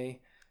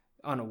away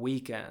on a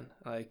weekend,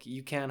 like,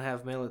 you can't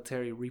have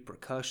military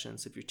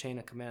repercussions if your chain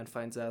of command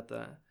finds out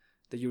that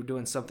you were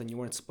doing something you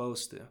weren't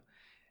supposed to.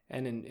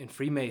 And in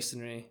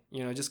Freemasonry,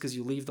 just because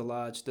you leave the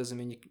lodge doesn't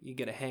mean you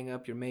get to hang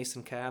up your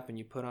Mason cap and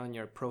you put on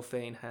your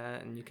profane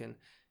hat and you can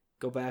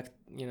go back,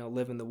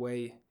 living the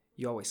way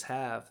you always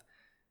have.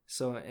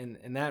 So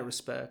in that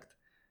respect,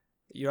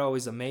 you're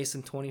always a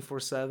Mason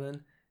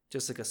 24/7,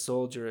 just like a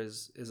soldier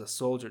is a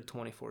soldier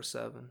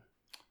 24/7.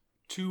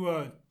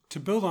 To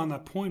build on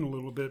that point a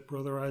little bit,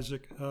 Brother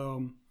Isaac,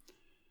 in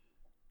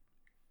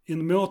the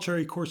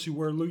military, of course, you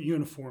wear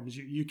uniforms.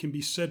 You can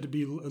be said to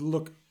be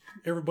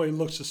everybody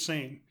looks the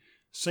same.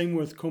 Same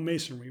with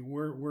co-masonry.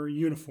 We're a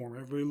uniform.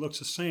 Everybody looks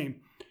the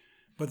same.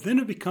 But then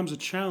it becomes a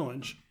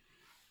challenge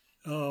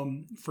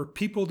for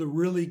people to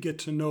really get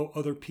to know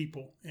other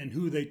people and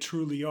who they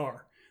truly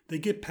are. They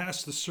get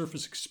past the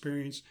surface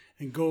experience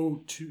and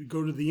go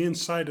to the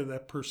inside of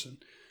that person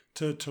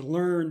to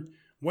learn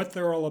what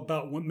they're all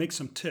about, what makes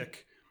them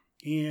tick.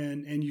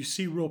 And you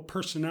see real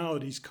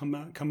personalities come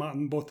out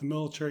in both the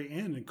military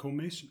and in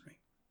co-masonry.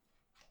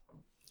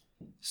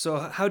 So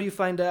how do you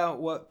find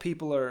out what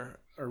people are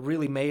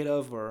really made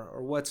of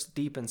or what's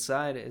deep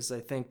inside is,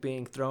 I think,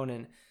 being thrown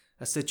in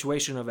a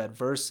situation of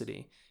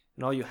adversity.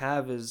 And all you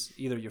have is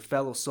either your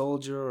fellow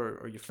soldier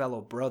or your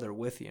fellow brother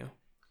with you.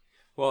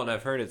 Well, and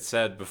I've heard it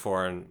said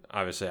before, and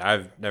obviously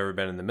I've never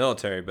been in the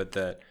military, but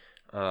that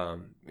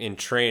in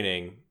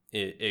training,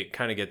 it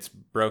kind of gets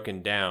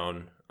broken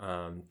down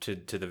to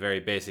the very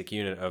basic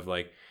unit of,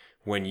 like,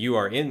 when you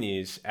are in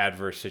these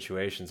adverse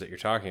situations that you're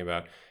talking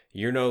about,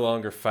 you're no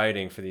longer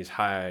fighting for these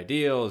high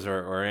ideals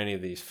or any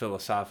of these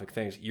philosophic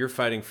things. You're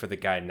fighting for the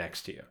guy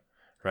next to you,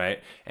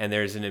 right? And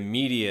there's an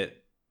immediate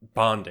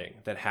bonding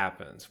that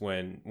happens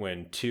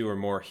when 2 or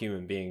more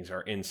human beings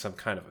are in some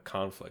kind of a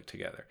conflict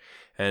together.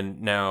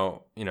 And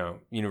now,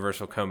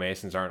 Universal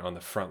Co-Masons aren't on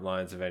the front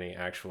lines of any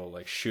actual,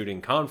 like,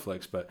 shooting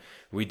conflicts, but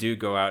we do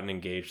go out and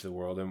engage the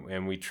world,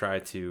 and we try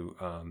to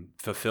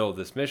fulfill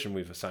this mission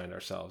we've assigned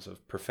ourselves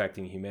of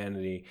perfecting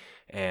humanity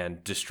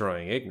and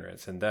destroying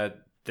ignorance. And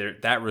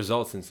that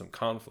results in some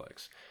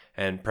conflicts.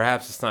 And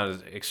perhaps it's not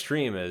as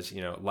extreme as,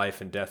 life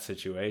and death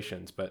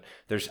situations, but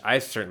I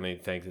certainly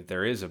think that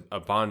there is a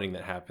bonding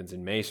that happens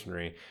in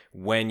Masonry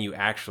when you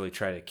actually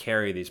try to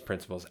carry these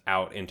principles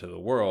out into the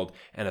world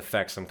and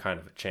affect some kind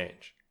of a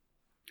change.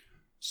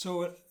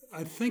 So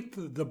I think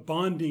the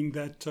bonding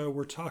that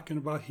we're talking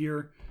about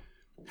here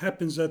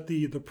happens at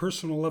the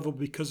personal level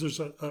because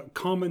there's a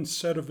common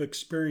set of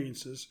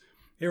experiences.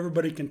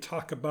 Everybody can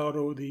talk about,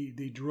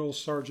 the drill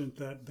sergeant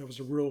that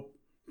was a real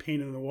pain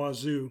in the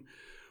wazoo,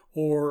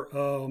 or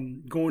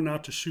going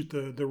out to shoot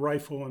the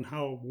rifle and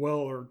how well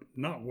or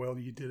not well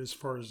you did as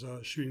far as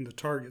shooting the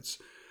targets.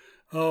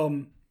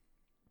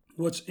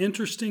 What's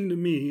interesting to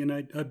me, and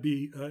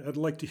I'd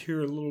like to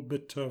hear a little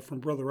bit from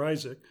Brother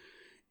Isaac,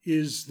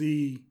 is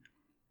the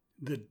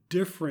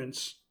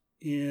difference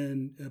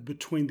in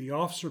between the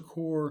officer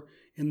corps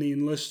and the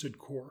enlisted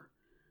corps.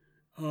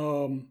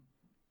 The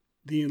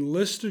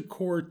enlisted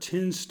corps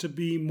tends to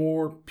be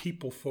more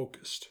people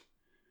focused,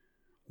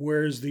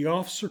 whereas the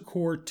officer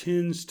corps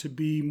tends to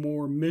be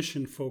more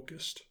mission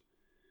focused.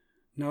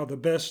 Now, the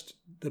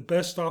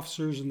best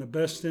officers and the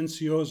best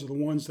NCOs are the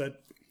ones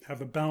that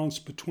have a balance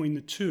between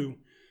the two.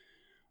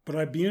 But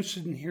I'd be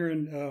interested in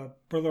hearing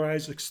Brother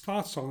Isaac's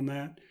thoughts on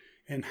that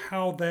and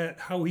how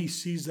he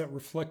sees that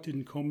reflected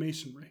in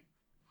co-masonry.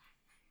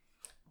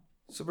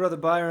 So, Brother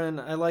Byron,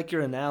 I like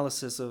your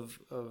analysis of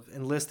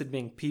enlisted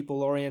being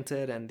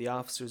people-oriented and the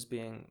officers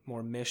being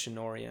more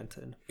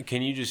mission-oriented.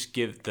 Can you just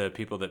give the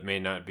people that may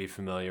not be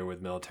familiar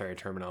with military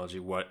terminology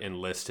what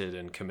enlisted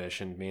and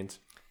commissioned means?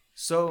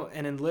 So,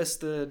 an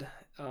enlisted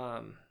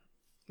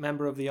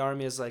member of the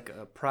Army is like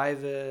a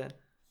private,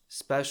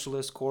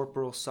 specialist,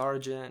 corporal,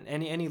 sergeant,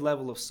 any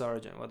level of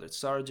sergeant, whether it's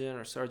sergeant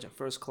or sergeant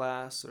first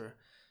class or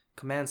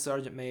command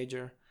sergeant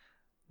major.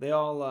 They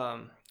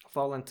all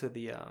fall into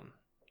the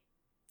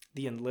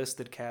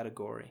enlisted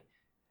category.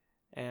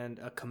 And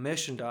a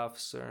commissioned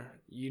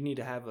officer, you need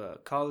to have a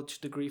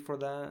college degree for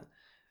that.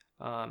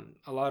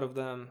 A lot of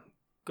them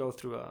go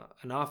through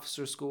an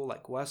officer school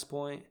like West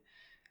Point.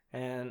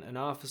 And an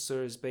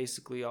officer is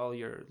basically all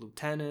your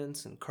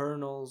lieutenants and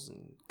colonels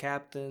and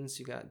captains.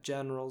 You got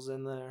generals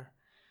in there.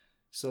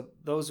 So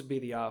those would be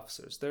the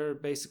officers. They're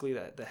basically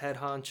the head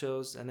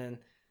honchos. And then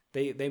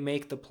They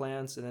make the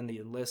plans, and then the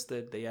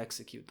enlisted, they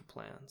execute the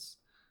plans.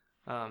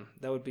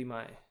 That would be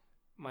my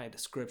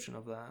description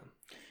of that.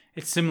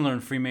 It's similar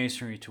in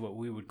Freemasonry to what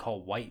we would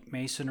call white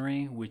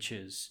masonry, which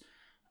is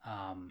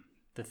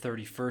the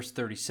 31st,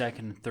 32nd,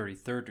 and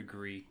 33rd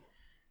degree.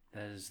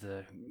 That is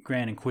the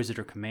Grand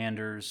Inquisitor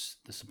Commanders,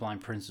 the Sublime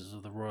Princes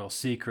of the Royal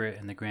Secret,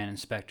 and the Grand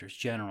Inspectors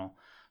General.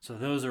 So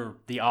those are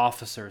the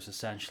officers,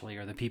 essentially,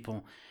 or the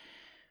people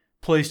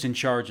placed in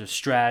charge of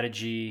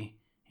strategy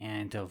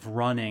and of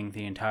running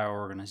the entire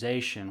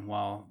organization,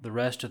 while the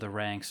rest of the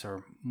ranks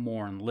are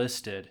more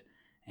enlisted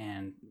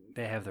and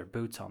they have their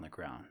boots on the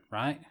ground,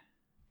 right?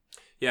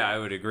 Yeah, I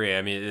would agree.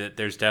 I mean,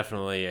 there's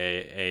definitely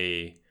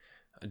a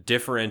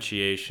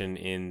differentiation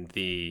in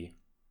the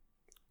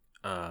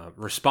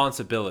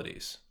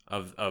responsibilities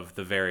of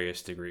the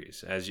various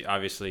degrees.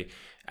 Obviously,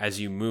 as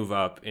you move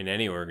up in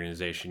any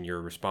organization,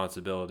 your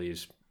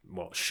responsibilities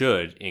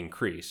should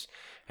increase.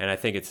 And I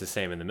think it's the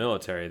same in the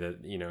military, that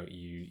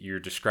you're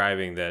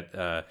describing that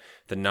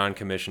the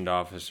non-commissioned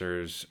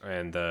officers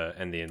and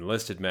the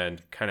enlisted men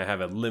kind of have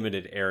a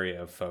limited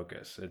area of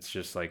focus. It's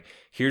just like,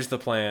 here's the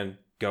plan,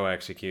 go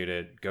execute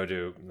it, go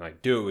do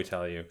what we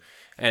tell you.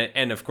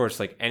 And of course,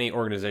 like any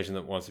organization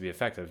that wants to be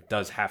effective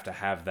does have to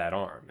have that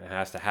arm. It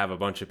has to have a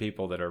bunch of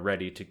people that are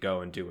ready to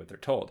go and do what they're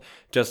told.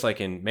 Just like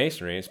in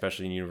masonry,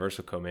 especially in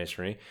universal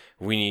co-masonry,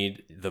 we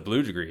need the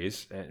blue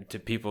degrees to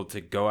people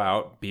to go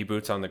out, be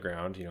boots on the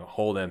ground,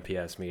 hold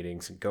MPS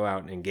meetings and go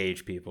out and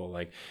engage people.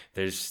 Like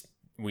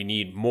we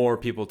need more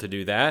people to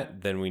do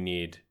that than we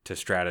need to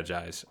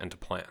strategize and to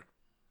plan.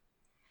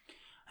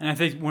 And I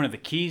think one of the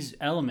key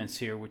elements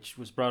here, which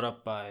was brought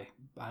up by,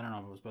 I don't know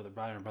if it was Brother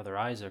Byron or Brother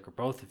Isaac or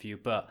both of you,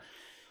 but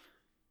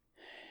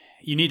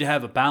you need to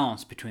have a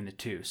balance between the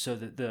two. So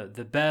that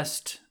the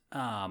best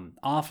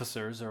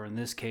officers, or in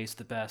this case,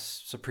 the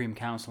best Supreme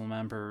Council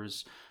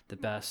members, the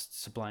best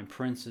Sublime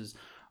Princes,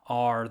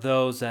 are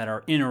those that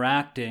are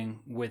interacting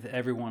with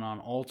everyone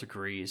on all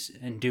degrees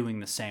and doing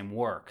the same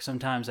work.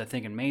 Sometimes I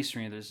think in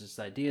Masonry, there's this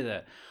idea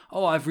that,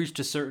 I've reached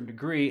a certain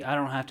degree, I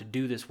don't have to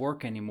do this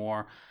work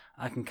anymore.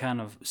 I can kind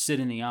of sit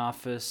in the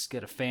office,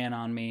 get a fan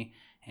on me,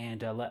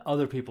 and let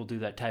other people do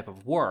that type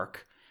of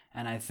work.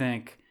 And I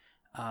think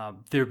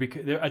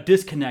a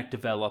disconnect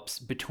develops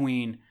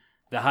between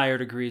the higher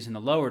degrees and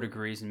the lower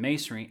degrees in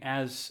Masonry,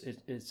 as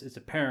it's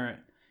apparent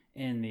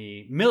in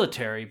the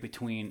military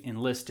between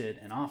enlisted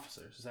and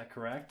officers. Is that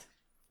correct?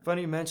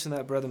 Funny you mentioned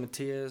that, Brother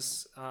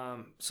Matthias.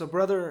 So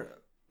Brother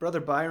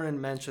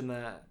Byron mentioned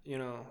that,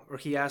 or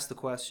he asked the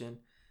question,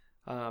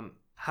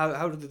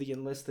 how do the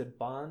enlisted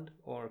bond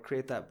or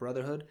create that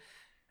brotherhood?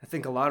 I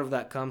think a lot of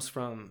that comes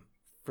from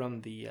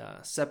the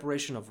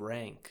separation of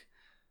rank.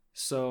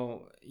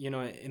 So,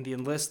 in the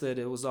enlisted,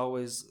 it was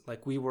always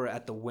like we were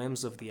at the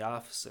whims of the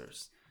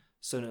officers.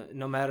 So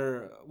no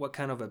matter what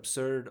kind of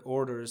absurd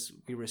orders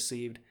we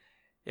received,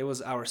 it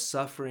was our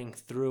suffering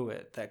through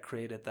it that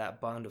created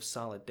that bond of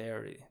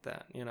solidarity.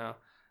 That,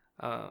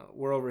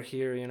 we're over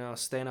here,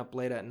 staying up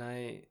late at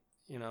night,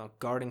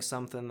 guarding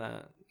something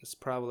that is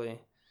probably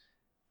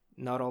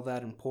not all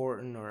that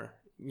important, or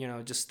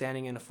just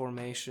standing in a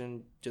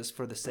formation just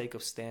for the sake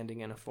of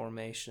standing in a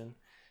formation.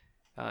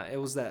 It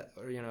was that,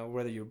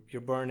 whether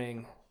you're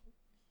burning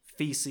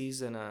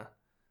feces in a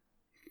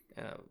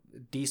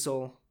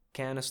diesel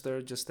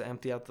canister just to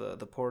empty out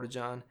the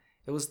porta-john,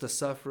 it was the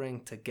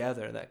suffering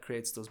together that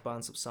creates those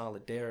bonds of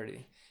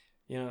solidarity.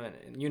 In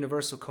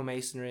universal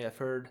co-masonry, I've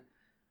heard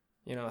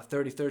a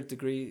 33rd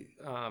degree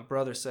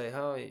brother say,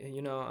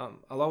 I'll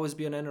always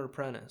be an enter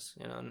apprentice,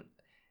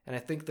 and I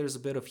think there's a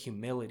bit of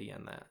humility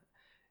in that.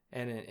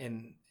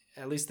 And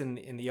at least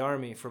in the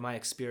Army, from my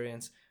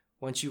experience,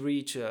 once you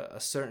reach a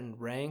certain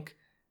rank,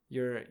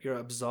 you're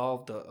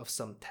absolved of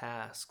some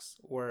tasks.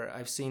 Where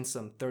I've seen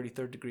some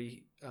 33rd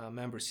degree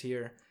members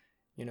here,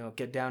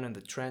 get down in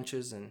the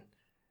trenches and,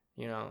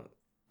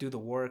 do the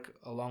work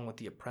along with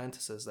the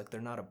apprentices, like they're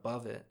not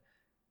above it.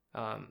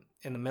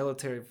 In the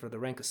military, for the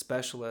rank of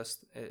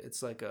specialist,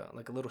 it's like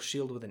a little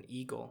shield with an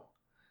eagle.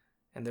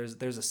 And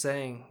there's a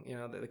saying,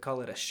 they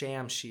call it a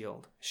sham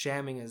shield.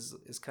 Shamming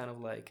is kind of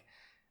like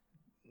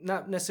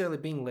not necessarily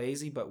being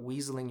lazy, but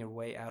weaseling your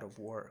way out of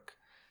work.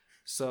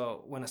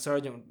 So when a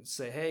sergeant would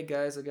say, "Hey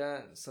guys, I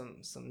got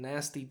some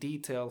nasty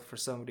detail for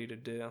somebody to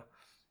do,"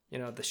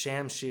 the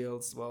sham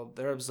shields, well,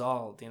 they're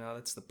absolved.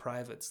 That's the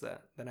privates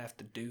that have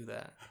to do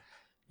that.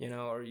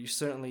 Or you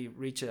certainly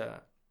reach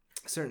a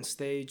certain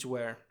stage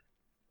where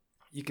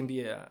you can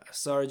be a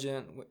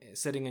sergeant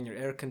sitting in your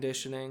air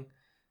conditioning,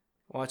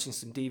 watching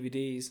some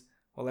DVDs,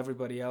 while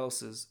everybody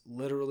else is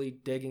literally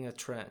digging a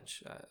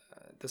trench.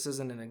 This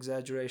isn't an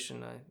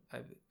exaggeration.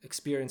 I've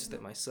experienced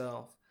it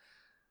myself.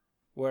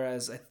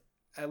 Whereas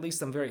at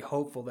least I'm very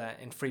hopeful that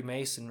in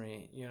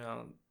Freemasonry,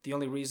 the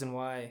only reason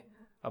why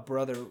a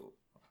brother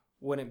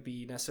wouldn't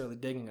be necessarily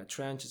digging a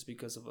trench is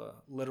because of a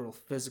literal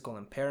physical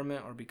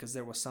impairment, or because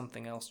there was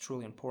something else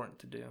truly important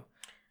to do.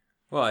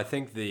 Well, I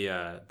think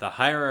the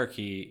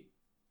hierarchy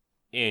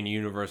in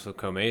universal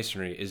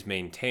co-masonry is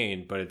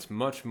maintained, but it's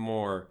much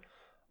more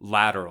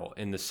lateral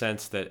in the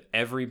sense that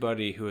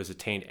everybody who has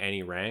attained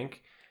any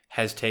rank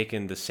has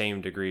taken the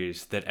same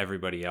degrees that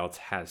everybody else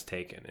has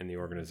taken in the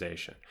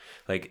organization.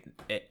 Like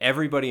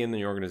everybody in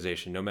the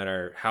organization, no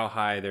matter how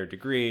high their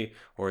degree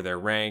or their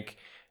rank,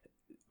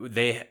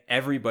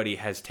 everybody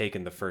has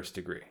taken the first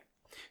degree.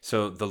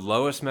 So the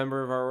lowest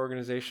member of our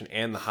organization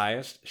and the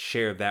highest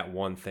share that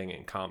one thing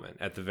in common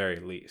at the very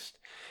least.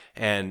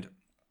 And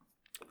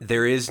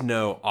there is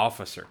no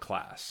officer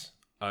class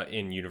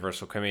in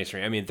Universal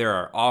Co-Masonry. I mean, there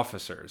are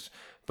officers,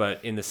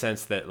 but in the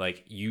sense that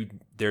like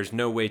there's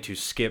no way to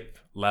skip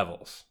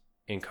levels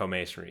in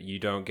Co-Masonry. You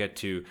don't get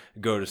to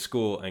go to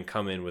school and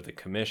come in with a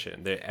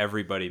commission.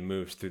 Everybody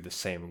moves through the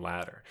same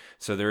ladder.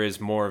 So there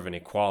is more of an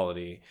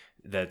equality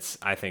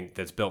I think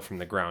that's built from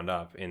the ground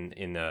up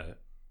in the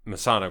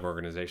Masonic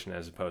organization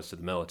as opposed to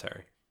the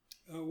military.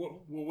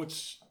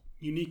 What's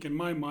unique in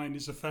my mind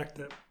is the fact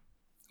that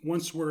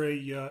once we're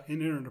an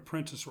entered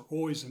apprentice, we're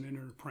always an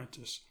entered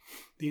apprentice.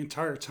 The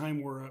entire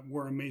time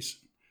we're a Mason.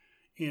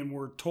 And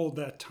we're told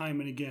that time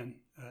and again.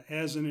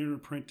 As an entered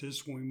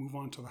apprentice, when we move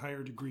on to the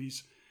higher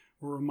degrees,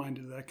 we're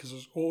reminded of that because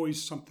there's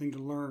always something to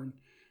learn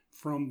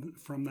from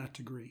that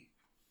degree.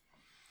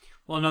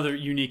 Well, another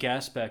unique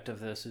aspect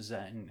of this is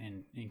that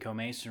in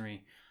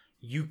Co-Masonry,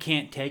 you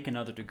can't take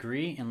another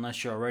degree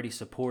unless you're already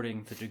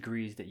supporting the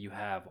degrees that you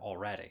have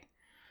already.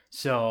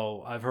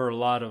 So I've heard a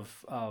lot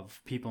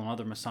of people in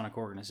other Masonic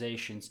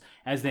organizations,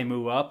 as they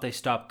move up, they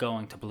stop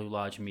going to Blue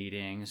Lodge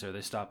meetings or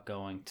they stop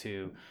going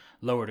to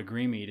lower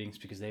degree meetings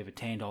because they've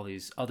attained all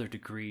these other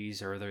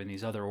degrees or they're in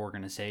these other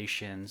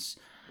organizations.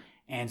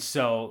 And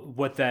so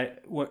what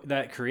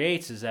that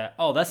creates is that,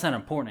 oh, that's not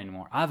important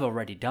anymore. I've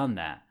already done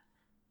that.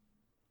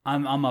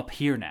 I'm up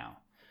here now.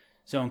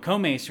 So in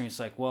Co-Masonry, it's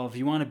like, well, if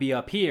you want to be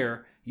up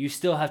here, you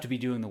still have to be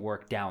doing the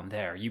work down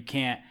there. You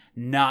can't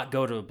not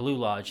go to a Blue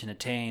Lodge and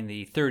attain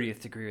the 30th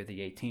degree or the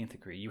 18th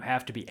degree. You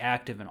have to be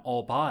active in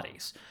all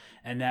bodies.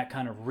 And that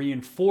kind of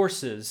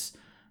reinforces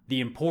the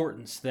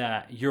importance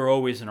that you're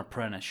always an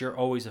apprentice, you're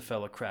always a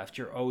fellow craft,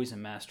 you're always a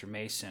Master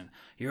Mason,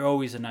 you're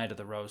always a Knight of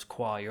the Rose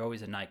Croix, you're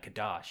always a Knight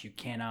Kadash. You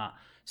cannot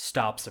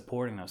stop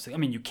supporting those things. I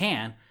mean, you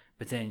can,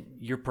 but then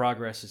your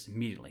progress is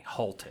immediately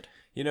halted.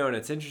 You know, and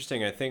it's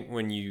interesting, I think,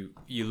 when you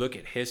look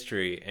at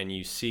history and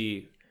you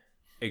see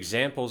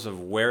examples of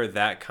where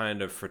that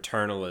kind of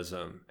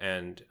fraternalism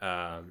and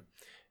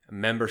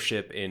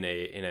membership in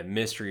a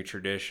mystery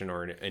tradition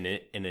or an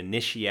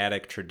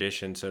initiatic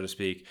tradition, so to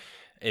speak,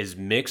 is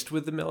mixed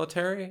with the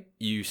military,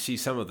 you see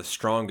some of the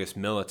strongest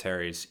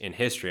militaries in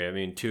history. I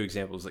mean, two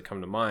examples that come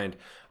to mind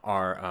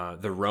are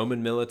the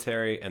Roman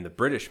military and the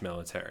British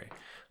military.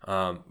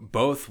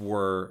 Both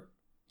were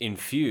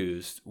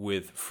infused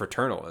with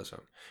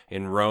fraternalism.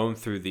 In Rome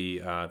through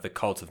the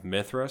cult of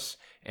Mithras,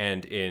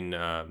 and in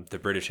the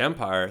British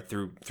Empire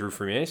through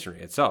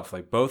Freemasonry itself.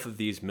 Like both of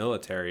these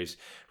militaries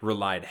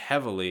relied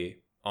heavily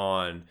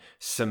on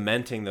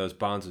cementing those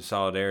bonds of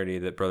solidarity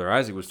that Brother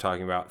Isaac was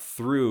talking about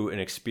through an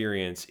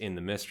experience in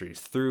the mysteries,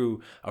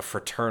 through a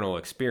fraternal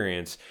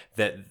experience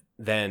that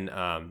then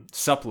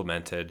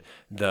supplemented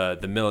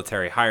the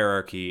military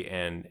hierarchy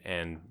and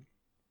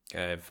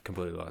I've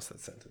completely lost that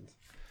sentence.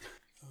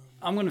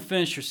 I'm going to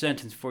finish your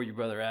sentence for you,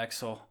 Brother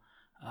Axel.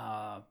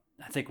 I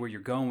think where you're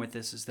going with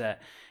this is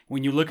that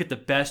when you look at the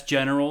best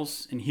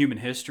generals in human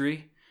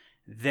history,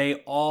 they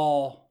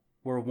all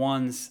were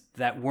ones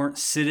that weren't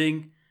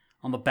sitting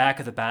on the back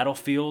of the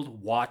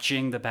battlefield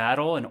watching the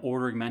battle and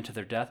ordering men to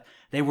their death.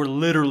 They were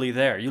literally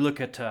there. You look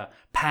at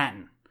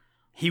Patton.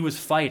 He was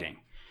fighting.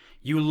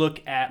 You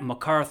look at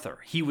MacArthur.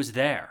 He was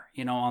there,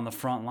 on the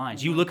front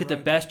lines. You look at the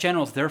best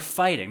generals. They're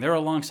fighting. They're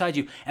alongside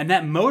you. And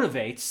that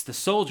motivates the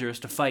soldiers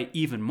to fight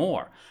even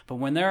more. But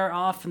when they're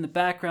off in the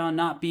background,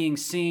 not being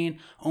seen,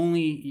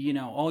 only,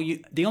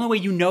 the only way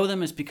you know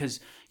them is because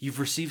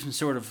you've received some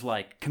sort of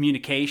like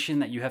communication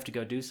that you have to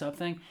go do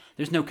something.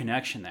 There's no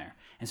connection there.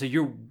 And so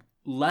you're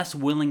less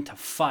willing to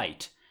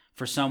fight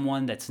for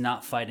someone that's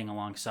not fighting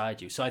alongside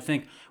you. So I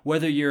think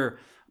whether you're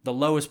the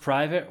lowest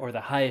private or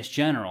the highest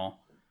general,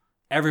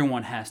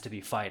 everyone has to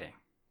be fighting.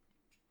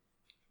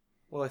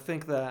 Well, I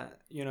think that,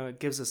 it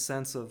gives a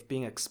sense of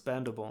being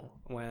expendable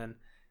when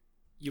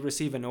you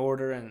receive an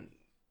order and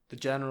the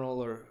general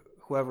or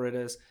whoever it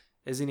is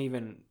isn't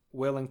even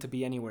willing to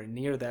be anywhere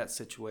near that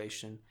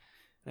situation.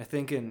 And I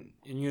think in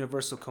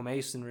Universal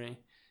Co-Masonry,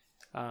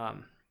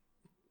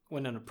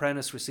 when an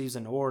apprentice receives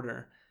an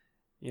order,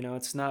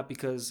 it's not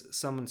because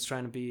someone's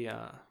trying to be,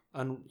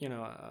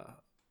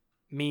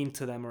 mean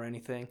to them or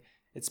anything.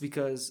 It's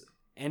because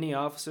any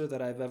officer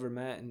that I've ever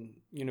met in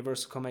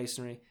Universal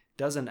Co-Masonry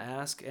doesn't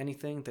ask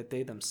anything that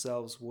they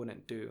themselves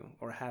wouldn't do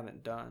or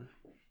haven't done.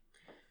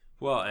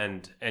 Well,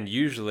 and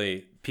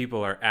usually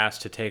people are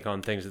asked to take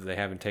on things that they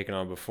haven't taken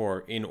on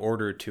before in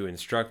order to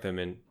instruct them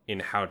in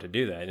how to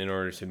do that, in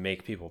order to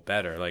make people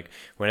better. Like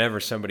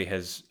whenever somebody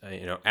has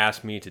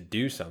asked me to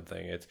do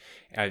something,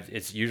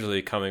 it's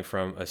usually coming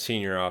from a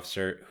senior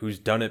officer who's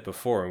done it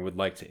before and would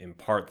like to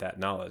impart that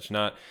knowledge,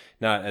 not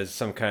as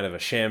some kind of a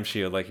sham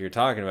shield like you're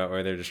talking about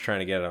where they're just trying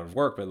to get out of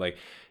work, but like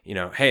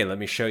hey, let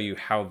me show you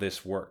how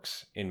this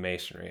works in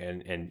masonry,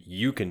 and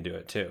you can do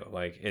it too.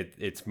 Like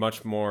it's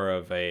much more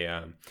of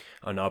an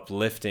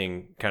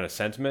uplifting kind of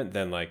sentiment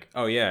than like,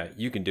 oh yeah,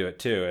 you can do it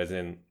too, as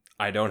in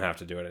I don't have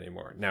to do it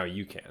anymore. Now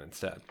you can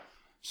instead.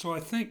 So I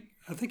think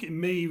it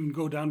may even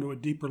go down to a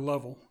deeper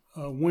level.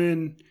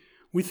 When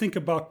we think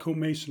about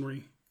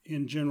co-masonry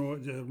in general,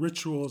 the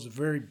ritual is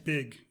very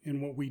big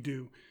in what we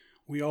do.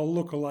 We all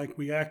look alike.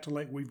 We act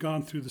alike. We've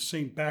gone through the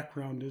same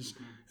background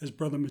as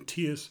Brother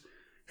Matthias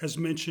has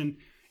mentioned.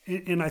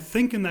 And I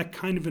think in that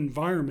kind of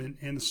environment,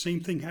 and the same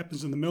thing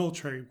happens in the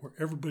military, where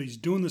everybody's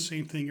doing the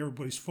same thing,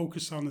 everybody's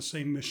focused on the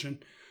same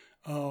mission,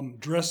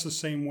 dressed the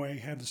same way,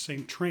 have the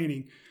same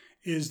training,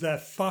 is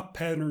that thought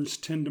patterns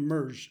tend to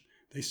merge.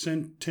 They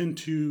tend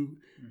to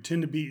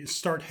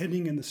start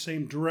heading in the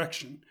same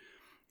direction.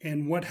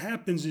 And what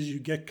happens is you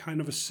get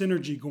kind of a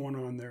synergy going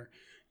on there.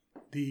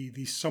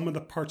 The sum of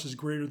the parts is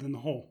greater than the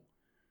whole.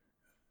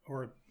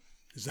 Or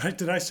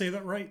did I say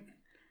that right?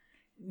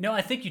 No,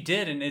 I think you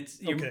did, and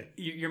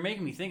you're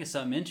making me think of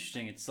something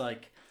interesting. It's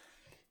like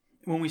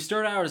when we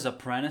start out as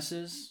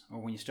apprentices, or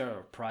when you start out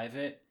as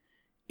private,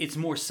 it's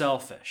more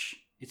selfish.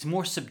 It's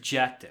more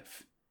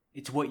subjective.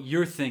 It's what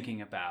you're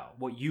thinking about,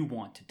 what you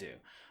want to do.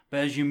 But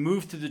as you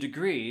move through the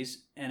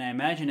degrees, and I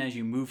imagine as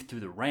you move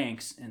through the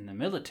ranks in the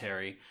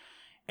military,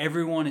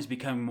 everyone is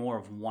becoming more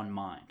of one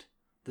mind.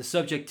 The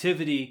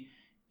subjectivity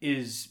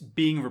is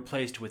being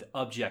replaced with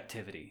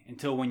objectivity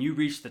until when you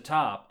reach the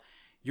top,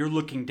 you're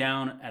looking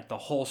down at the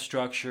whole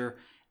structure,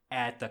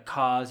 at the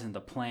cause and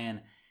the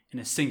plan in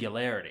a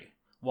singularity,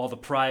 while the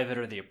private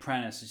or the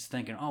apprentice is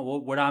thinking, oh,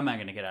 well, what am I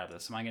going to get out of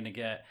this? Am I going to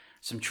get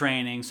some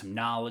training, some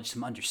knowledge,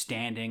 some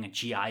understanding, a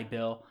GI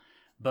Bill?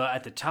 But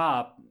at the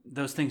top,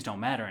 those things don't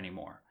matter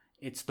anymore.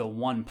 It's the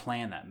one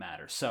plan that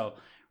matters. So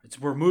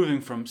we're moving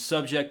from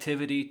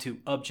subjectivity to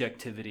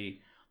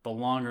objectivity the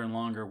longer and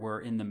longer we're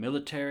in the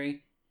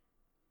military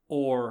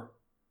or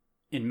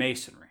in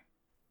masonry.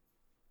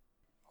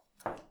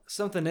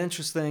 Something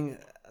interesting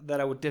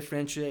that I would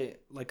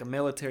differentiate like a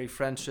military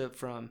friendship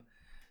from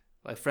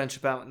like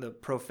friendship out in the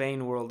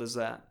profane world is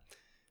that,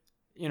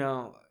 in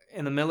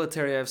the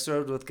military I've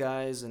served with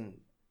guys and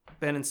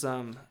been in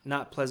some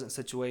not pleasant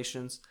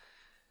situations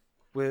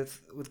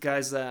with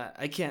guys that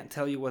I can't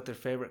tell you what their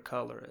favorite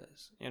color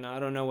is. I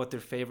don't know what their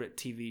favorite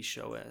TV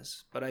show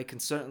is, but I can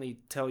certainly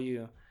tell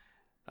you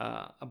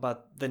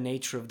about the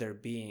nature of their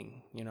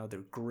being, their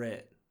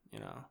grit,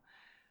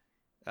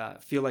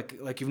 feel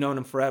like you've known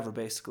them forever,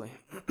 basically.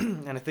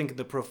 And I think in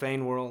the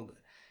profane world,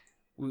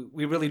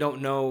 we really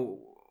don't know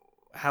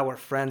how our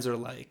friends are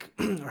like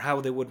or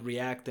how they would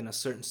react in a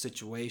certain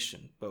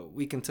situation. But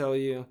we can tell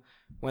you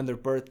when their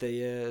birthday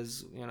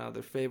is,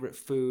 their favorite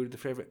food, their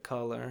favorite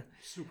color.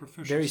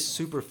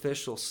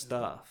 Superficial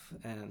stuff.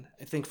 And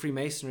I think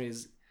Freemasonry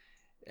is,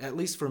 at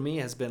least for me,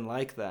 has been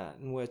like that,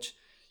 in which,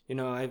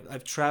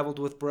 I've traveled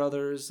with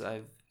brothers.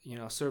 I've,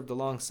 served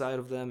alongside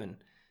of them in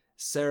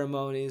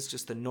ceremonies,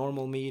 just a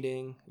normal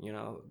meeting,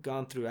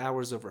 gone through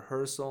hours of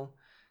rehearsal.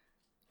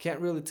 Can't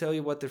really tell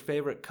you what their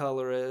favorite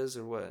color is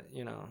or what,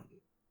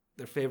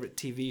 their favorite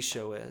TV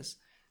show is.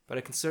 But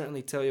I can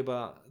certainly tell you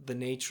about the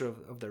nature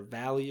of their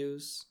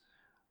values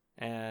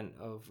and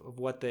of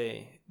what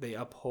they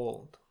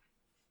uphold.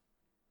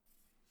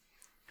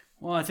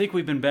 Well, I think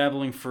we've been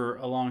babbling for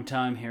a long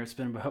time here. It's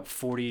been about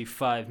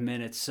 45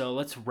 minutes. So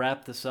let's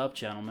wrap this up,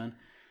 gentlemen.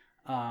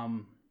 I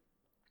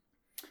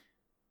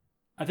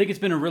think it's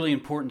been a really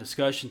important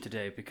discussion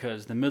today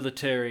because the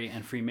military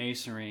and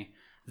Freemasonry,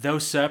 though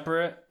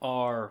separate,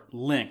 are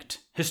linked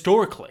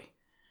historically.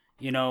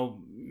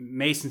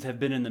 Masons have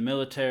been in the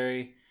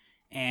military,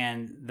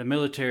 and the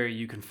military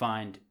you can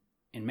find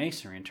in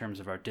Masonry in terms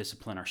of our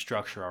discipline, our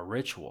structure, our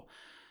ritual.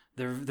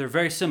 They're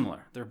very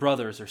similar. They're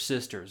brothers or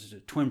sisters,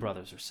 twin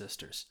brothers or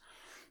sisters.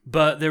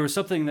 But there was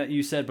something that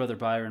you said, Brother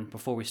Byron,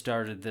 before we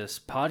started this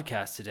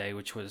podcast today,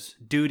 which was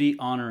duty,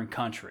 honor, and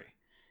country.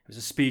 It was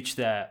a speech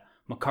that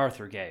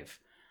MacArthur gave,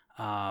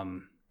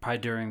 probably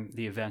during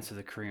the events of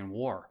the Korean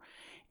War.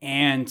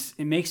 And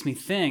it makes me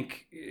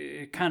think,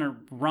 it kind of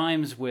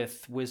rhymes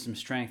with wisdom,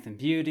 strength, and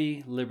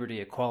beauty, liberty,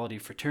 equality,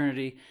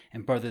 fraternity,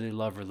 and brotherly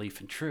love, relief,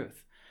 and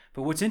truth.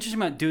 But what's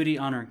interesting about duty,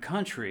 honor, and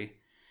country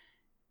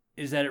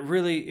is that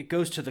it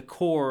goes to the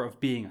core of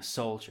being a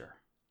soldier.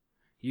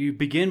 You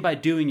begin by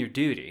doing your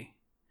duty.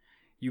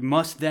 You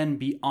must then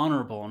be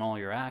honorable in all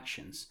your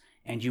actions,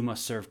 and you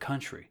must serve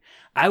country.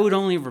 I would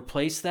only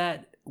replace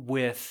that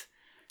with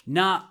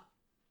not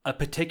a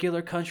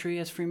particular country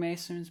as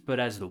Freemasons, but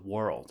as the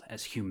world,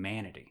 as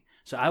humanity.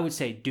 So I would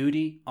say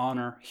duty,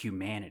 honor,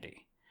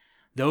 humanity.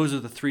 Those are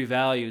the three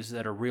values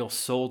that a real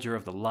soldier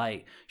of the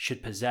light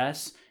should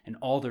possess in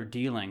all their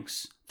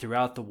dealings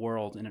throughout the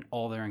world and in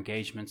all their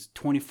engagements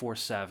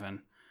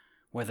 24/7,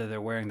 whether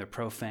they're wearing their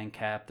profane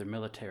cap, their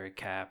military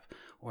cap,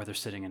 or they're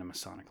sitting in a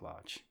Masonic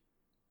lodge.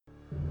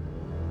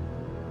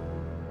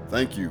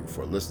 Thank you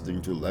for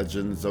listening to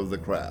Legends of the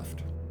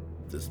Craft.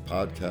 This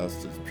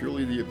podcast is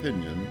purely the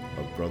opinion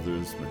of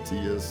brothers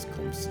Matthias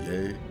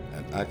Comsier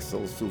and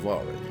Axel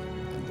Suvari,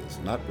 and does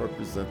not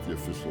represent the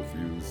official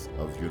views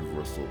of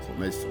Universal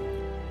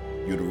Comasonry.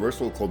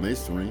 Universal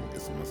Comasonry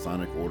is a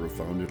Masonic order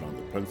founded on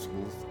the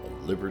principles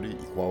of liberty,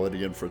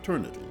 equality, and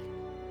fraternity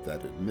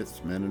that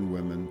admits men and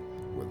women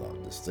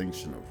without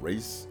distinction of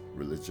race,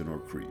 religion, or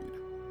creed.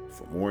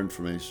 For more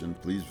information,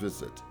 please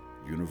visit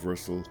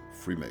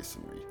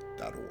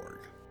universalfreemasonry.org.